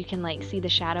scene where you can like see the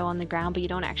shadow on the ground but you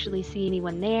don't actually see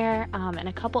anyone there, and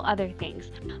a couple other things.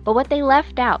 But what they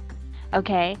left out,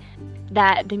 okay,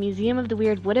 that the Museum of the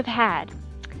Weird would have had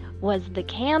was the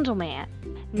Candleman.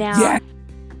 Now,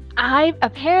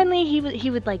 apparently he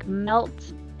would like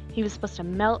melt. He was supposed to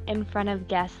melt in front of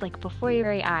guests, like before your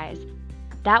very eyes.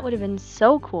 That would have been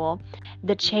so cool.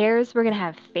 The chairs were going to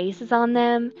have faces on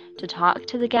them to talk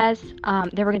to the guests.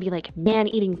 There were going to be like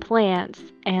man-eating plants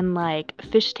and like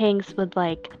fish tanks with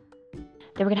like,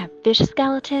 they were going to have fish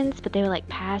skeletons, but they would like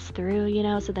pass through, you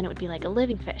know, so then it would be like a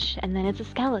living fish, and then it's a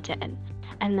skeleton,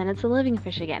 and then it's a living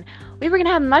fish again. We were going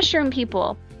to have mushroom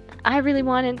people. I really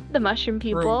wanted the mushroom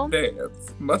people.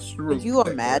 Mushroom Could you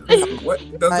imagine? What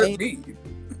does it mean?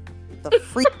 The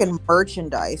freaking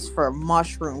merchandise for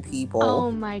mushroom people. Oh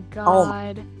my god. Oh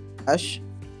my gosh.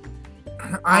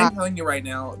 I'm telling you right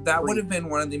now, that would have been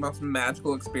one of the most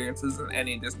magical experiences in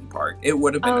any Disney park. It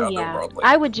would have been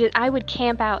otherworldly. I would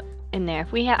camp out in there.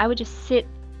 If we had, I would just sit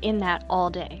in that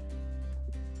all day.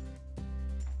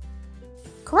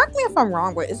 Correct me if I'm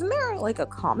wrong, but isn't there like a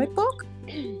comic book?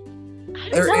 I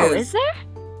don't know. Is there?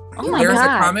 Oh my There's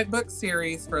god. a comic book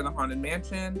series for the Haunted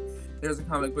Mansion. There's a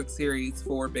comic book series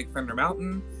for Big Thunder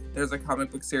Mountain. There's a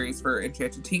comic book series for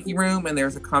Enchanted Tiki Room, and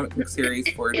there's a comic book series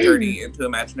for Journey into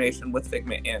Imagination with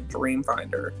Figment and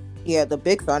Dreamfinder. Yeah, the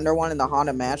Big Thunder one and the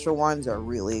Haunted Mansion ones are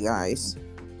really nice.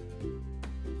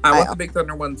 I want the Big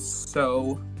Thunder ones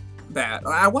so bad.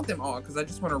 I want them all because I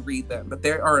just want to read them. But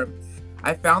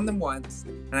I found them once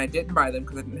and I didn't buy them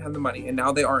because I didn't have the money, and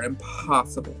now they are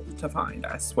impossible to find.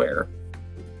 I swear.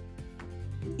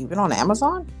 Even on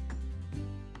Amazon?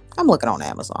 I'm looking on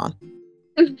Amazon.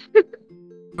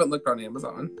 But looked on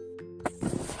Amazon.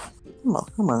 I'm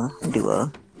gonna do a.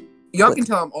 Y'all can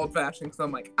tell I'm old fashioned because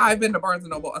I'm like, I've been to Barnes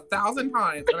and Noble 1,000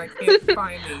 times and I can't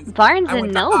find these. Barnes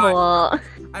and Noble.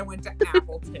 I went to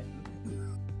Appleton.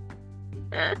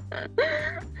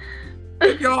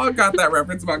 If y'all got that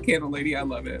reference about Candle Lady, I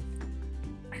love it.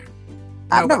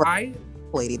 I've never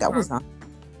Lady. That was not.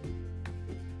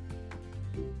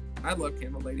 I love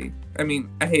Candle Lady. I mean,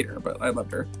 I hate her, but I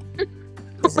loved her.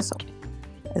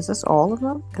 Is this all of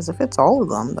them? Because if it's all of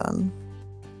them,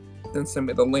 then send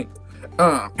me the link.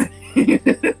 But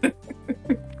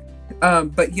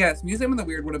yes, Museum of the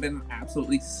Weird would have been an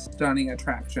absolutely stunning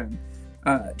attraction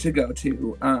to go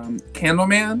to.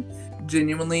 Candleman,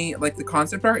 genuinely, like, the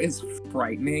concept art is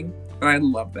frightening, and I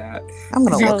love that. I'm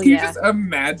gonna Can you just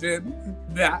imagine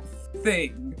that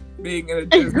thing being in a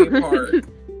Disney park?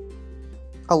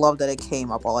 I love that it came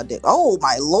up all I did. Oh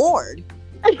my lord!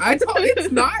 I told you,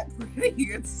 it's not pretty.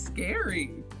 It's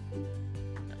scary.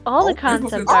 All the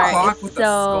concept art is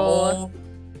so.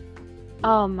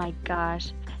 Oh my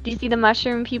gosh! Do you see the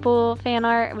mushroom people fan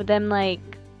art with them like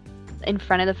in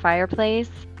front of the fireplace?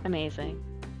 Amazing.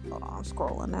 Hold on, I'm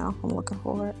scrolling now. I'm looking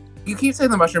for it. You keep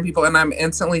saying the mushroom people, and I'm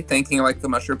instantly thinking like the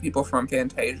mushroom people from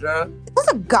Fantasia. Is this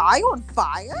a guy on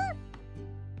fire?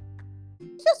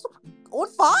 Just on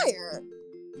fire.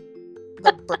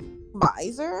 The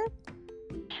visor.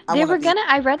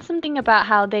 I read something about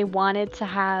how they wanted to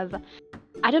have.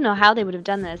 I don't know how they would have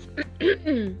done this.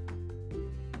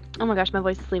 Oh my gosh, my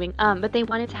voice is leaving. But they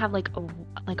wanted to have like a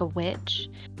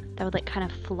witch that would like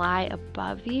kind of fly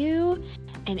above you,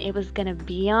 and it was gonna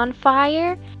be on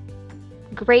fire.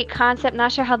 Great concept.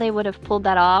 Not sure how they would have pulled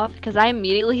that off, because I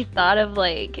immediately thought of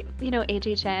like,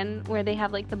 HHN, where they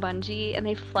have like the bungee and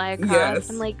they fly across. Yes.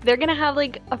 And like they're gonna have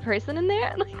like a person in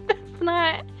there. Like that's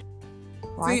not.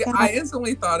 See, I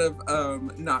instantly thought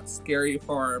of Not Scary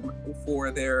Farm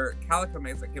for their Calico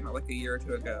Maze that came out like a year or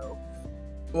two ago.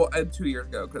 Well, 2 years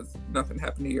ago, because nothing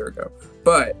happened a year ago.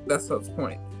 But that's the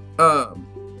point.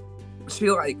 She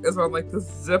like is on like this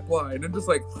zip line and just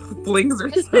like flings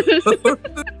herself.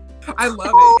 I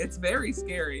love it. It's very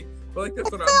scary. But like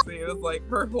that's what I'm seeing is like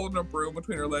her holding a broom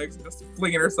between her legs and just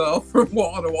flinging herself from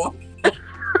wall to wall.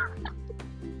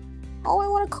 Oh, I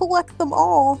want to collect them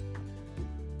all.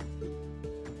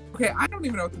 Okay, I don't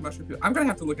even know what the mushroom people. I'm gonna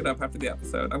have to look it up after the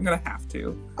episode. I'm gonna have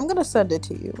to. I'm gonna send it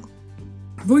to you.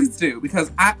 Please do, because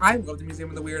I love the Museum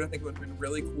of the Weird. I think it would have been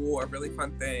really cool, a really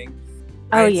fun thing.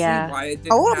 Oh, yeah. Why it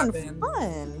didn't happen.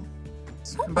 Fun.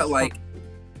 So but like,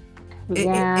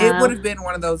 yeah. it would have been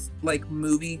one of those like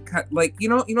movie like you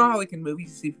know how like in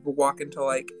movies you see people walk into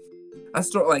like a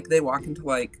store, like they walk into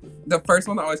like the first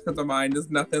one that always comes to mind is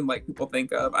nothing like people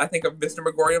think of. I think of Mr.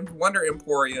 Megorium's Wonder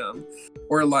Emporium,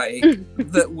 or like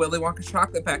the Willy Wonka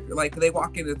Chocolate Factory. Like they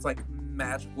walk in, it's like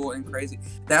magical and crazy.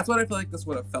 That's what I feel like this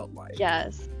would have felt like.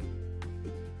 Yes.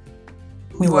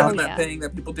 It wasn't that thing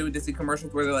that people do in Disney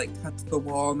commercials where they like touch the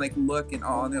wall and like look and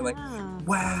all, and they're like,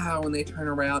 wow, and they turn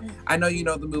around. I know you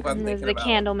know the move I'm thinking about. There's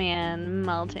the Candleman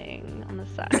melting on the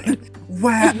side.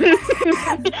 Wow.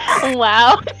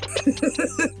 Wow.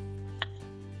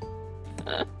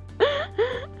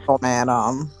 Oh man,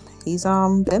 he's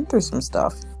been through some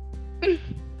stuff.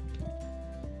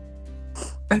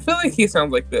 I feel like he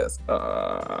sounds like this.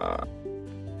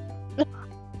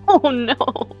 Oh no.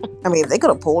 I mean, if they could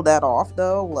have pulled that off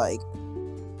though, like,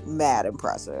 mad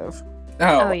impressive.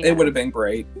 Oh yeah. It would have been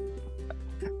great.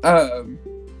 So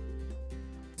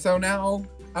now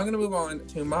I'm gonna move on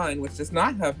to mine, which does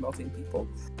not have melting people.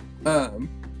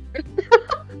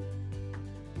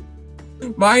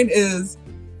 Mine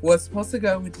was supposed to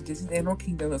go into Disney's Animal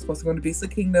Kingdom. It's supposed to go into Beastly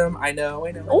Kingdom. I know.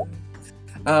 Oh.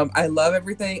 I love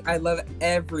everything. I love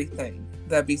everything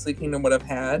that Beastly Kingdom would have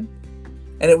had.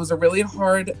 And it was a really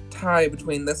hard tie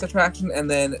between this attraction and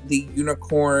then the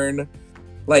unicorn,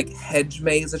 like, hedge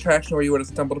maze attraction where you would have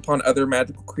stumbled upon other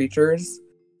magical creatures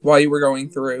while you were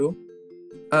going through.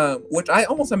 Which I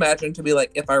almost imagined to be like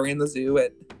if I ran the zoo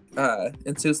at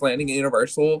in Seuss Landing at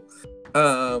Universal.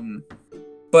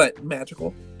 But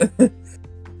magical.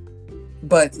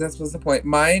 But that's what's the point.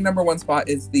 My number one spot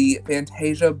is the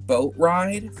Fantasia boat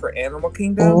ride for Animal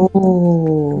Kingdom.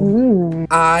 Oh.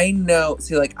 I know.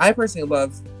 See, like, I personally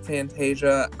love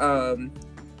Fantasia.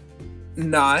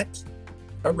 Not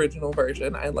original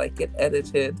version. I like it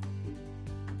edited.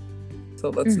 So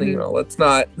let's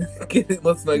not get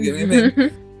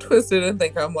anything twisted and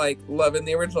think I'm like loving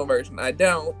the original version. I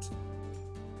don't.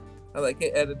 I like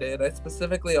it edited. I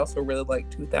specifically also really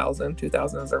like 2000.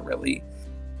 2000 is a really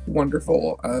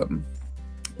wonderful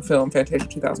film. Fantasia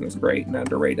 2000 is great and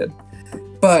underrated.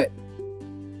 But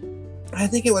I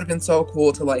think it would have been so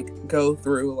cool to like go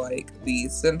through like the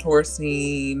centaur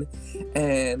scene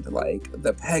and like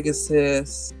the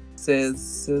Pegasus and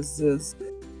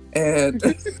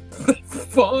the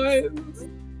fawns.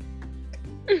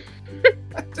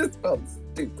 I just felt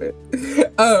stupid.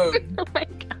 Oh my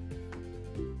god.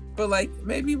 But like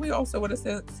maybe we also would have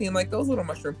seen like those little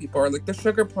mushroom people or like the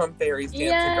sugar plum fairies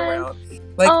dancing around.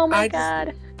 Like oh my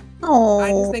god. I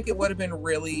just think it would have been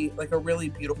really like a really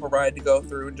beautiful ride to go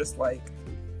through and just like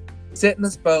sit in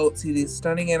this boat, see these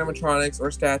stunning animatronics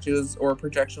or statues or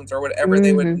projections or whatever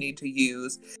they would need to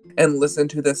use, and listen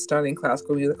to this stunning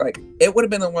classical music. Like it would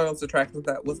have been one of those attractions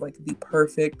that was like the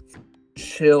perfect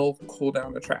chill, cool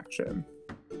down attraction.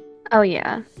 Oh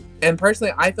yeah. And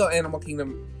personally, I feel Animal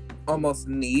Kingdom almost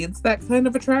needs that kind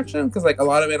of attraction because like a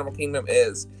lot of Animal Kingdom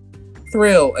is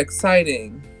thrill,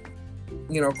 exciting,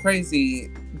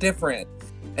 crazy, different,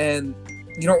 and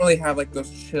you don't really have like those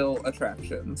chill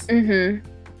attractions.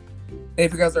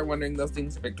 If you guys are wondering, those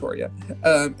things are Victoria.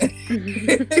 Ow,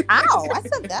 I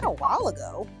said that a while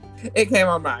ago. It came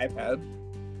on my iPad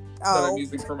that I'm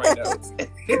using for my notes. I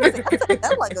said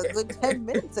that like a good 10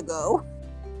 minutes ago.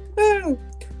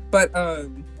 But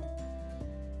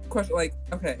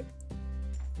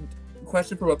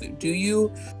question for both of you. Do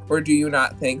you or do you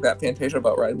not think that Fantasia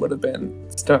boat ride would have been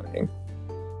stunning?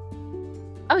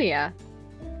 Oh yeah,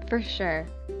 for sure.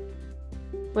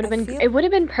 It would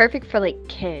have been perfect for like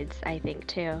kids, I think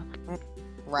too.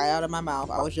 Right out of my mouth.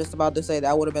 I was just about to say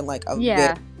that would have been like a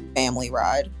good family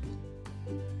ride.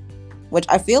 Which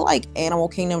I feel like Animal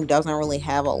Kingdom doesn't really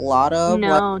have a lot of.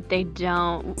 No, they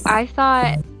don't. I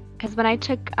thought, because when I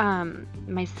took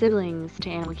my siblings to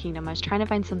Animal Kingdom, I was trying to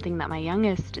find something that my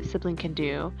youngest sibling can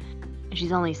do. And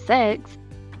she's only 6.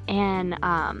 And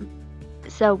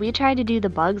so we tried to do the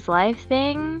Bugs Life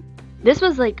thing. This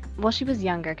was like, well, she was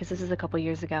younger because this is a couple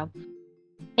years ago.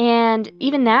 And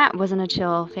even that wasn't a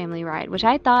chill family ride, which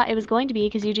I thought it was going to be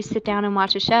because you just sit down and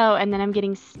watch a show and then I'm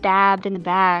getting stabbed in the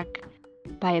back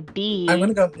by a bee. I'm going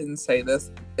to go ahead and say this.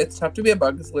 It's Tough to Be a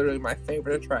Bug is literally my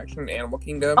favorite attraction in Animal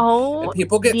Kingdom. Oh, and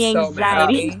people get so mad at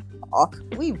me.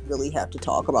 We really have to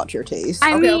talk about your taste.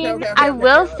 I mean, I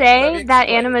will say that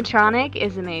animatronic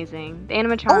is amazing. The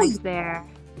animatronic's there.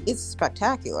 It's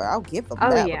spectacular. I'll give them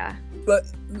that. Oh, yeah. But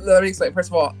let me explain. First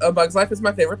of all, A Bug's Life is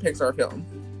my favorite Pixar film.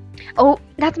 Oh,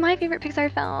 that's my favorite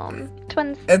Pixar film.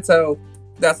 Twins. And so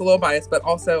that's a little biased, but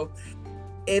also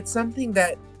it's something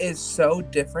that is so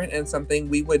different and something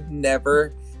we would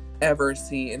never ever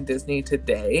see in Disney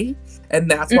today. And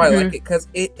that's why I like it, because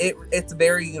it's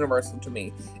very universal to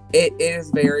me. It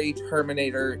is very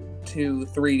Terminator 2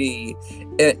 3D.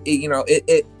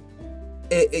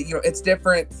 It's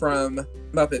different from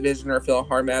Muppet Vision or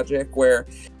PhilharMagic, where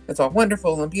it's all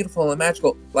wonderful and beautiful and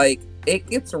magical. Like, it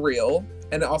gets real,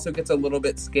 and it also gets a little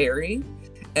bit scary.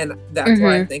 And that's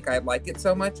why I think I like it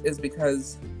so much, is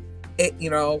because it,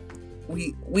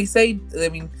 we say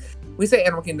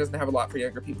Animal Kingdom doesn't have a lot for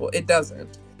younger people. It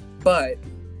doesn't. But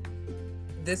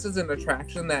this is an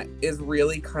attraction that is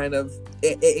really kind of,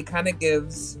 it kind of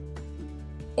gives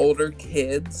older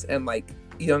kids and like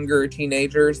younger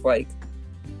teenagers like,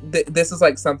 this is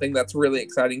like something that's really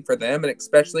exciting for them, and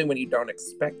especially when you don't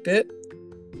expect it,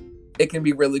 it can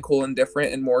be really cool and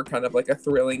different and more kind of like a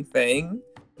thrilling thing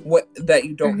that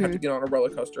you don't have to get on a roller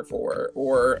coaster for,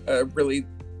 or a really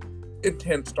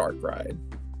intense dark ride.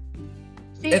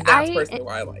 See, and that's personally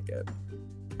why I like it.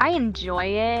 I enjoy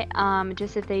it.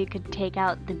 Just if they could take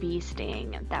out the bee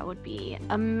sting, that would be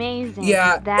amazing.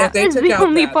 Yeah, that if they took out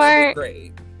only that, part. that'd be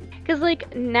great. Because,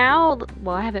 like, now,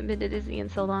 well, I haven't been to Disney in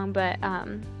so long, but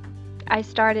I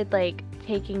started, like,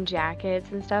 taking jackets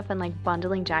and stuff and, like,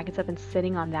 bundling jackets up and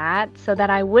sitting on that so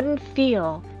that I wouldn't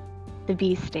feel the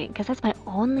bee sting, because that's my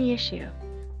only issue.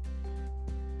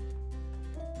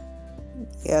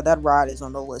 Yeah, that ride is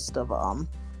on the list of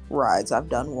rides I've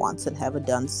done once and haven't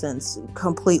done since.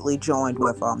 Completely joined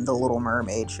with the Little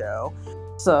Mermaid show.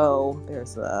 So,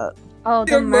 there's that. Oh,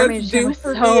 the Mermaid show was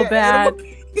so bad.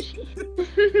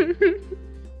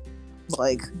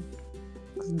 Like,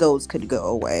 those could go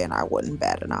away and I wouldn't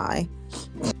bat an eye.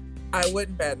 I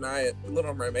wouldn't bat an eye at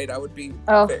Little Mermaid. I would be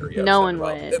very upset. No one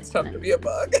would. It's Tough to Be a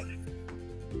Bug.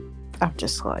 I'm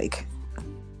just like,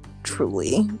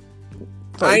 truly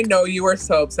I know you were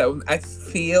so upset. I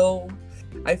feel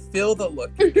the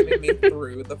look you're giving me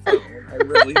through the phone. I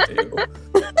really do.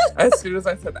 As soon as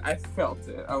I said that, I felt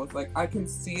it. I was like, I can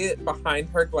see it behind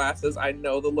her glasses. I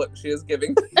know the look she is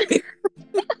giving me.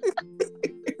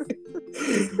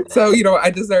 So,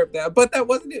 I deserve that. But that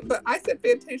wasn't it. But I said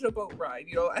Fantasia boat ride.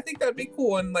 I think that'd be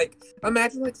cool. And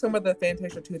imagine some of the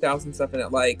Fantasia 2000 stuff in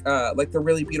it, like the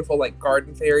really beautiful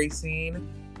garden fairy scene.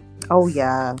 Oh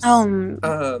yeah.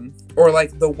 Or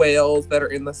the whales that are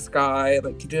in the sky.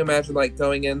 Could you imagine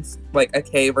going in a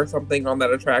cave or something on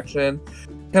that attraction?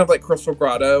 Kind of like Crystal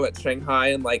Grotto at Shanghai,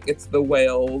 and it's the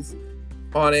whales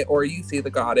on it, or you see the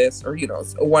goddess, or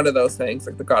one of those things,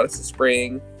 like the goddess of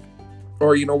spring.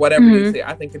 Or whatever you see.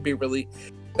 I think it'd be really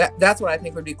that's what I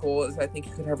think would be cool, is I think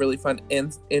you could have really fun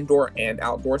indoor and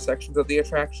outdoor sections of the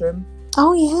attraction.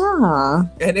 Oh yeah.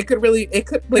 And it could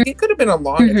have been a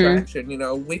long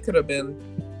attraction, we could have been,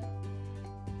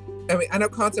 I mean, I know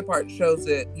Concept Art shows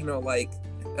it, the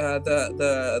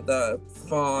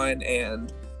Fawn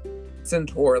and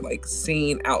Centaur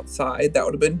scene outside. That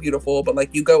would have been beautiful,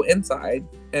 but you go inside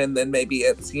and then maybe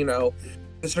it's the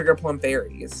Sugar Plum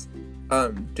Fairies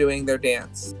doing their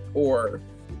dance, or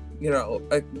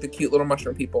the cute little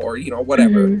mushroom people, or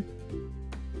whatever.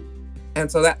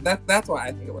 And so that's why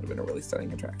I think it would have been a really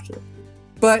stunning attraction.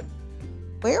 But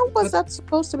where was that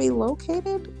supposed to be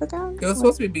located again? It was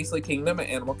supposed to be Beastly Kingdom at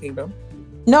Animal Kingdom.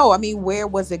 No, I mean, where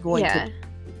was it going to?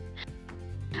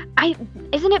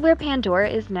 Isn't it where Pandora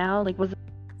is now?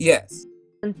 Yes.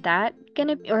 Isn't that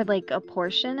gonna be, or a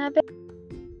portion of it?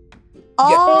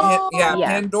 Oh, yeah.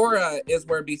 Pandora is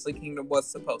where Beastly Kingdom was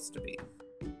supposed to be.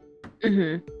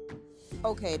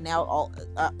 Okay, now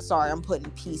sorry, I'm putting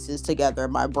pieces together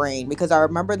in my brain, because I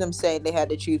remember them saying they had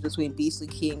to choose between Beastly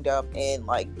Kingdom and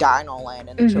Dino Land,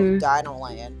 and they chose Dino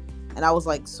Land, and I was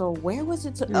like, so where was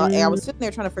it? And I was sitting there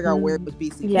trying to figure out where it was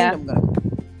Beastly Kingdom gonna be.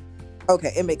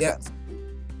 Okay, it makes sense.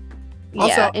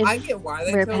 Also, I get why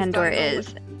they where chose Pandora Dino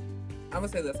is. I'm gonna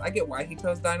say this. I get why he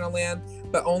chose Dino Land,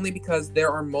 but only because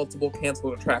there are multiple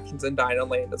canceled attractions in Dino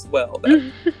Land as well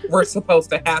that were supposed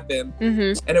to happen,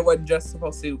 and it wasn't just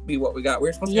supposed to be what we got. We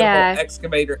were supposed to get a whole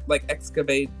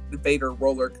excavator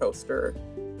roller coaster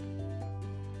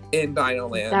in Dino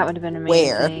Land. That would have been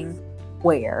amazing.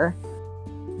 Where?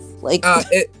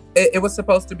 It was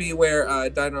supposed to be where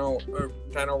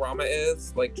Dino-Rama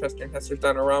is, Chester and Hester's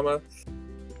Dino-Rama.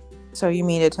 So you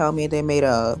mean to tell me they made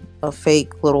a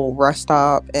fake little rest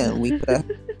stop, and we could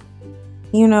have,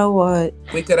 you know what?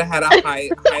 We could have had a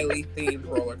highly themed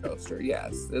roller coaster.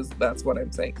 Yes, that's what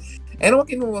I'm saying. Animal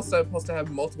Kingdom was supposed to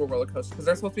have multiple roller coasters, because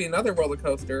there's supposed to be another roller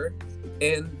coaster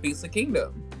in Beastly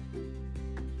Kingdom.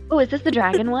 Oh, is this the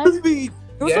dragon one?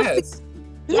 Yes.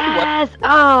 Yes!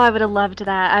 Oh, I would have loved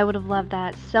that. I would have loved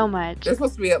that so much. There's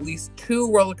supposed to be at least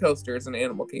 2 roller coasters in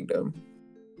Animal Kingdom.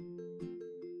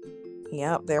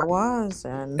 Yep, there was,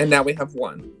 and now we have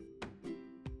 1.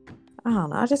 I don't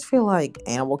know. I just feel like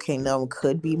Animal Kingdom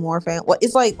could be more fan. Well,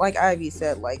 it's like Ivy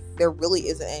said, there really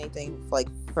isn't anything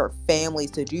for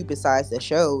families to do besides the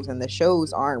shows, and the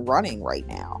shows aren't running right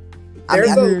now.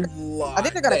 There's a lot. I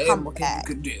think they're gonna come back.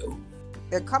 Could do.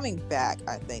 They're coming back.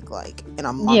 I think in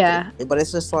a month. Yeah, but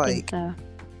it's just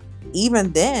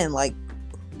even then,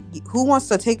 who wants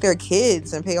to take their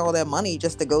kids and pay all that money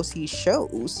just to go see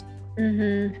shows?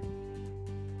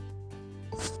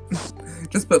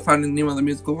 Just put Finding Nemo the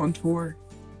musical on tour.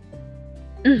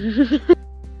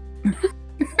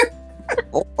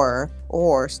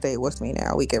 or stay with me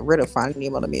now. We get rid of Finding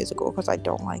Nemo the musical, because I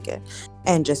don't like it,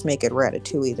 and just make it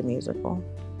Ratatouille the musical.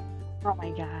 Oh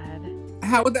my god.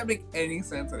 How would that make any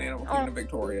sense in Animal Kingdom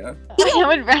Victoria? How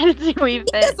would Ratatouille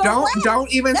fit?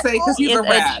 Don't even say, because he's a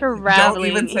rat. Don't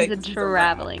even say he's a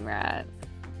traveling rat.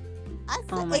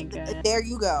 Oh my god. There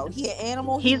you go. He's an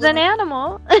animal. He's an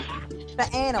animal. The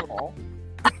animal.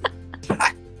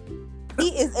 He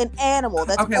is an animal.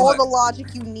 That's all the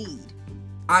logic you need.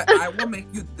 I will make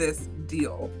you this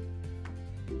deal.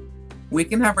 We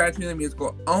can have Ratatouille the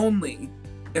musical only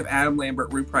if Adam Lambert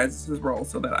reprises his role,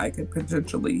 so that I could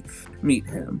potentially meet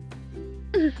him.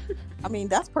 I mean,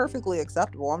 that's perfectly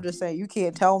acceptable. I'm just saying, you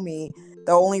can't tell me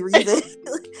the only reason that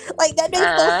makes no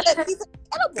sense. He's an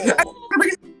animal.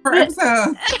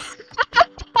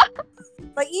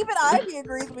 Even Ivy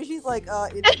agrees with me. She's like,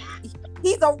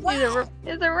 he's a rat.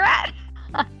 He's a rat.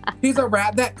 He's a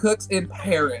rat that cooks in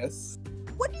Paris.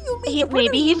 What do you mean?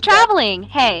 Maybe he's traveling.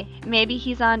 Hey, maybe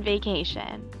he's on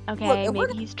vacation. Okay,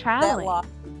 maybe he's traveling.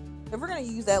 If we're gonna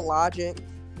use that logic,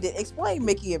 explain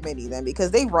Mickey and Minnie then, because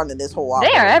they running this whole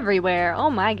operation. They are everywhere. Oh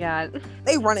my god.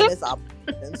 They running this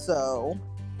operation, so.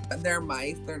 They're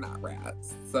mice. They're not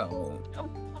rats. So.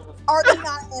 Are they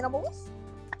not animals?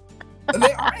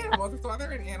 They are animals. That's why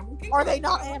they're in animal kingdom. Are they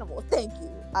not animals? Thank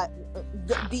you.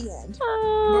 The end.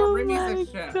 But Remy's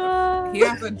a chef. God. He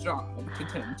has a job to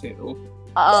tend to.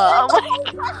 He has a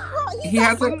career. He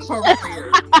has a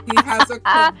career. He has a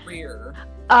career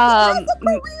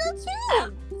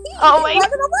too. He's running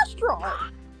a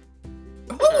restaurant.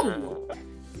 Who?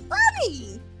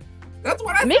 Remy. That's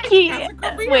what I Mickey. Has a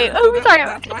career. Wait, so sorry.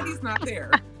 That's why he's not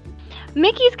there.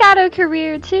 Mickey's got a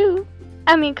career too.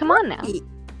 I mean, come on now.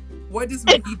 What does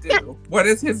Mickey do? What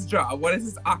is his job? What is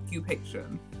his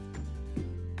occupation?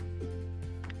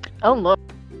 Oh Lord.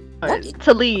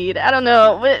 To lead. I don't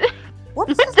know. What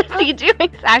does he do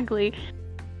exactly?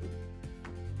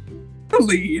 To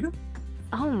lead.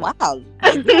 Oh wow.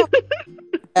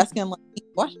 Asking like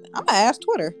question. I'm gonna ask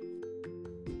Twitter.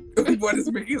 What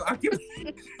is Mickey's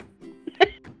occupation?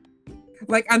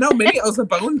 Like I know Minnie owns a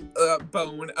bow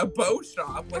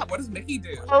shop. Like what does Mickey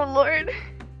do? Oh Lord.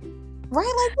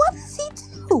 Right, like what does he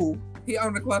do? He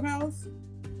owns a clubhouse?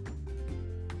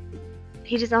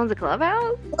 He just owns a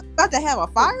clubhouse? About to have a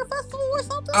fire festival or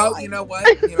something? Oh, you know what?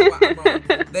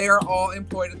 They are all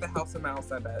employed at the House of Mouse,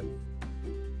 I bet.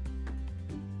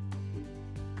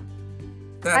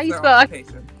 That's how you their spell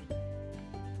occupation.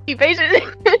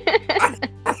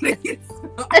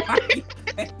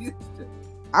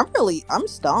 I'm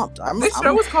stumped. This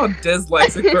show is called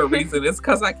Dyslexic for a reason. It's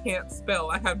because I can't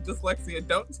spell. I have dyslexia.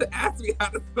 Don't ask me how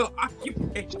to spell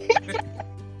occupation.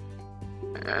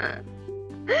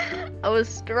 I was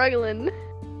struggling.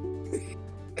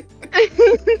 I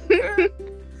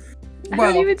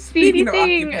don't even see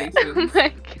anything. Oh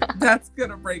my god. That's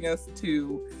gonna bring us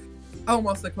to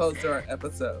almost a close to our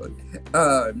episode.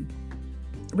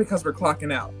 Because we're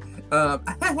clocking out.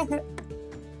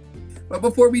 But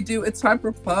before we do, it's time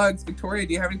for plugs. Victoria,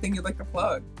 do you have anything you'd like to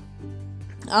plug?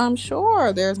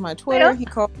 Sure. There's my Twitter. He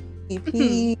calls me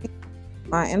P.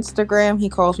 My Instagram, he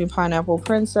calls me Pineapple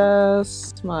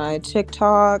Princess. My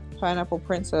TikTok, Pineapple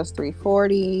Princess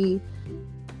 340.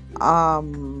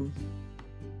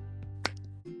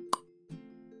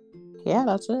 Yeah,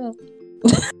 that's it.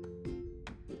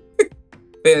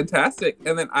 Fantastic.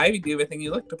 And then Ivy, do you have anything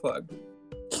you'd like to plug?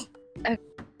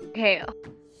 Okay,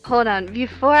 hold on.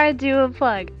 Before I do a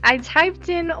plug, I typed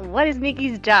in what is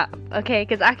Mickey's job, okay?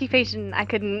 Because occupation, I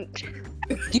couldn't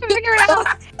figure it out.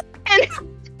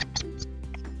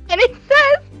 And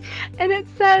it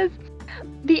says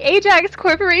the Ajax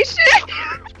Corporation.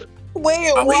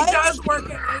 Wait, what? He does work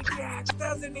at Ajax,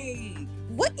 doesn't he?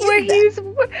 What is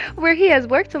where he has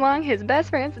worked along his best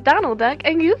friends Donald Duck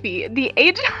and Goofy. The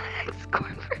Ajax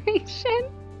Corporation.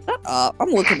 Shut up!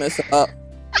 I'm looking this up.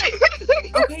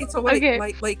 Okay, so do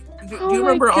you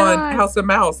remember on House of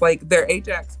Mouse, like their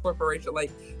Ajax Corporation,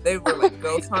 like they were like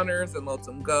ghost hunters and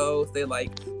lonesome ghosts. They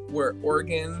like were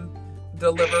organ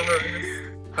deliverers.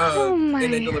 And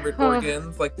they delivered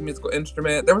organs, like the musical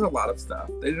instrument. There was a lot of stuff.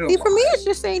 For me, it's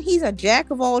just saying he's a jack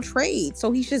of all trades.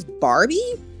 So he's just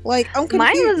Barbie? Like, I'm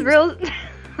confused. Mine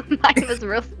was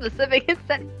real specific. It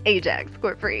said Ajax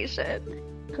Corporation.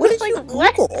 What did you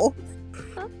Google?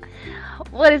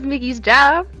 What is Mickey's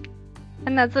job?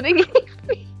 And that's what it gave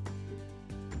me.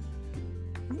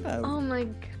 Oh my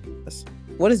god.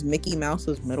 What is Mickey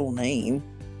Mouse's middle name?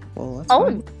 Well,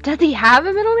 fine. Does he have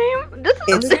a middle name?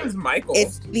 His name's Michael.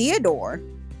 It's Theodore.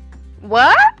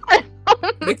 What?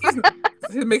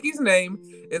 Mickey's name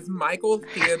is Michael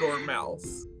Theodore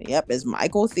Mouse. Yep, it's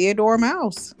Michael Theodore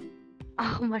Mouse.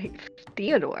 Oh my,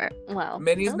 Theodore. Wow.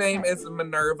 Minnie's name is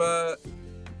Minerva.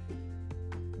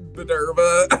 I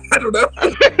don't know.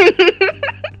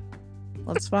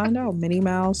 Let's find out. Minnie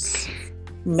Mouse.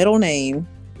 Middle name.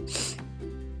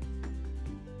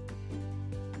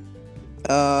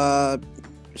 I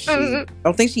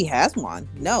don't think she has one.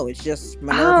 No, it's just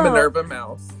Minerva. Minerva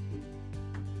Mouse.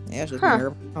 Yeah, it's just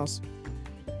Minerva Mouse.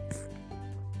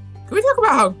 Can we talk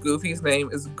about how Goofy's name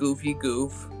is Goofy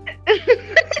Goof?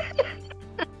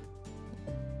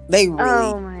 They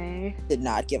really did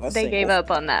not give us. They gave up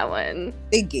on that one.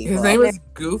 They gave his up. name is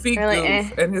Goofy really,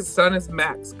 Goof, and his son is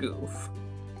Max Goof.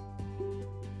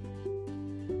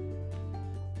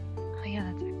 Oh yeah,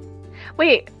 that's right.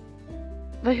 Wait,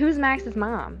 but who's Max's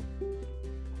mom?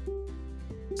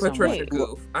 Patricia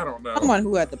Goof. I don't know. Someone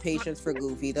who had the patience for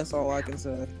Goofy. That's all I can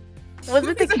say. Was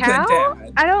it the cow?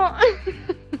 I don't.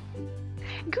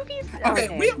 Goofy's okay.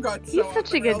 We have got. He's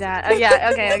such a good dad. Oh yeah.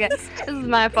 Okay. This is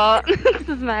my fault.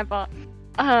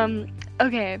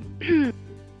 Okay.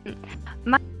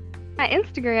 my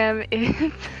Instagram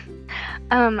is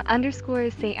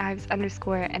 _ St. Ives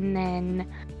 _ and then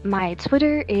my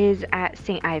Twitter is at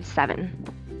St. Ives 7.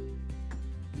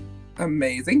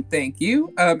 Amazing, thank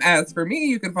you. As for me,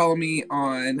 you can follow me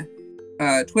on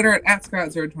Twitter at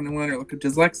Scott021 or look up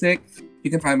Dyslexic. You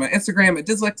can find my Instagram at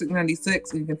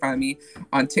Dyslexic96, and you can find me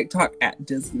on TikTok at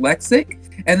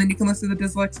Dyslexic. And then you can listen to the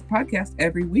Dyslexic podcast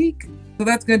every week. So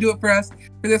that's going to do it for us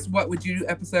for this What Would You Do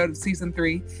episode of Season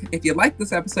 3. If you like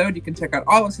this episode, you can check out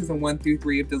all of Season 1 through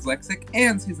 3 of Dyslexic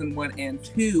and Season 1 and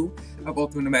 2 of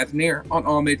Ultimate Imagineer on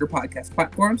all major podcast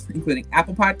platforms, including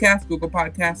Apple Podcasts, Google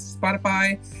Podcasts,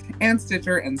 Spotify, and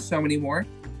Stitcher, and so many more.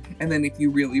 And then if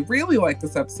you really, really like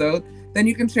this episode, then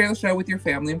you can share the show with your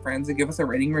family and friends and give us a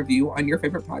rating review on your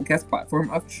favorite podcast platform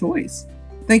of choice.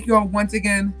 Thank you all once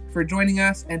again for joining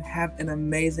us, and have an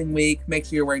amazing week. Make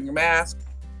sure you're wearing your mask,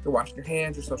 you're washing your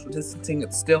hands, you're social distancing.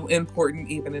 It's still important,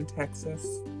 even in Texas.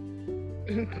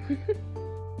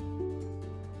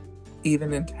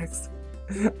 Even in Texas.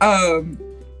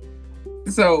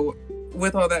 So,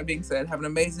 with all that being said, have an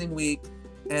amazing week,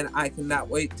 and I cannot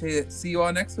wait to see you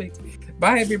all next week.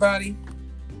 Bye, everybody.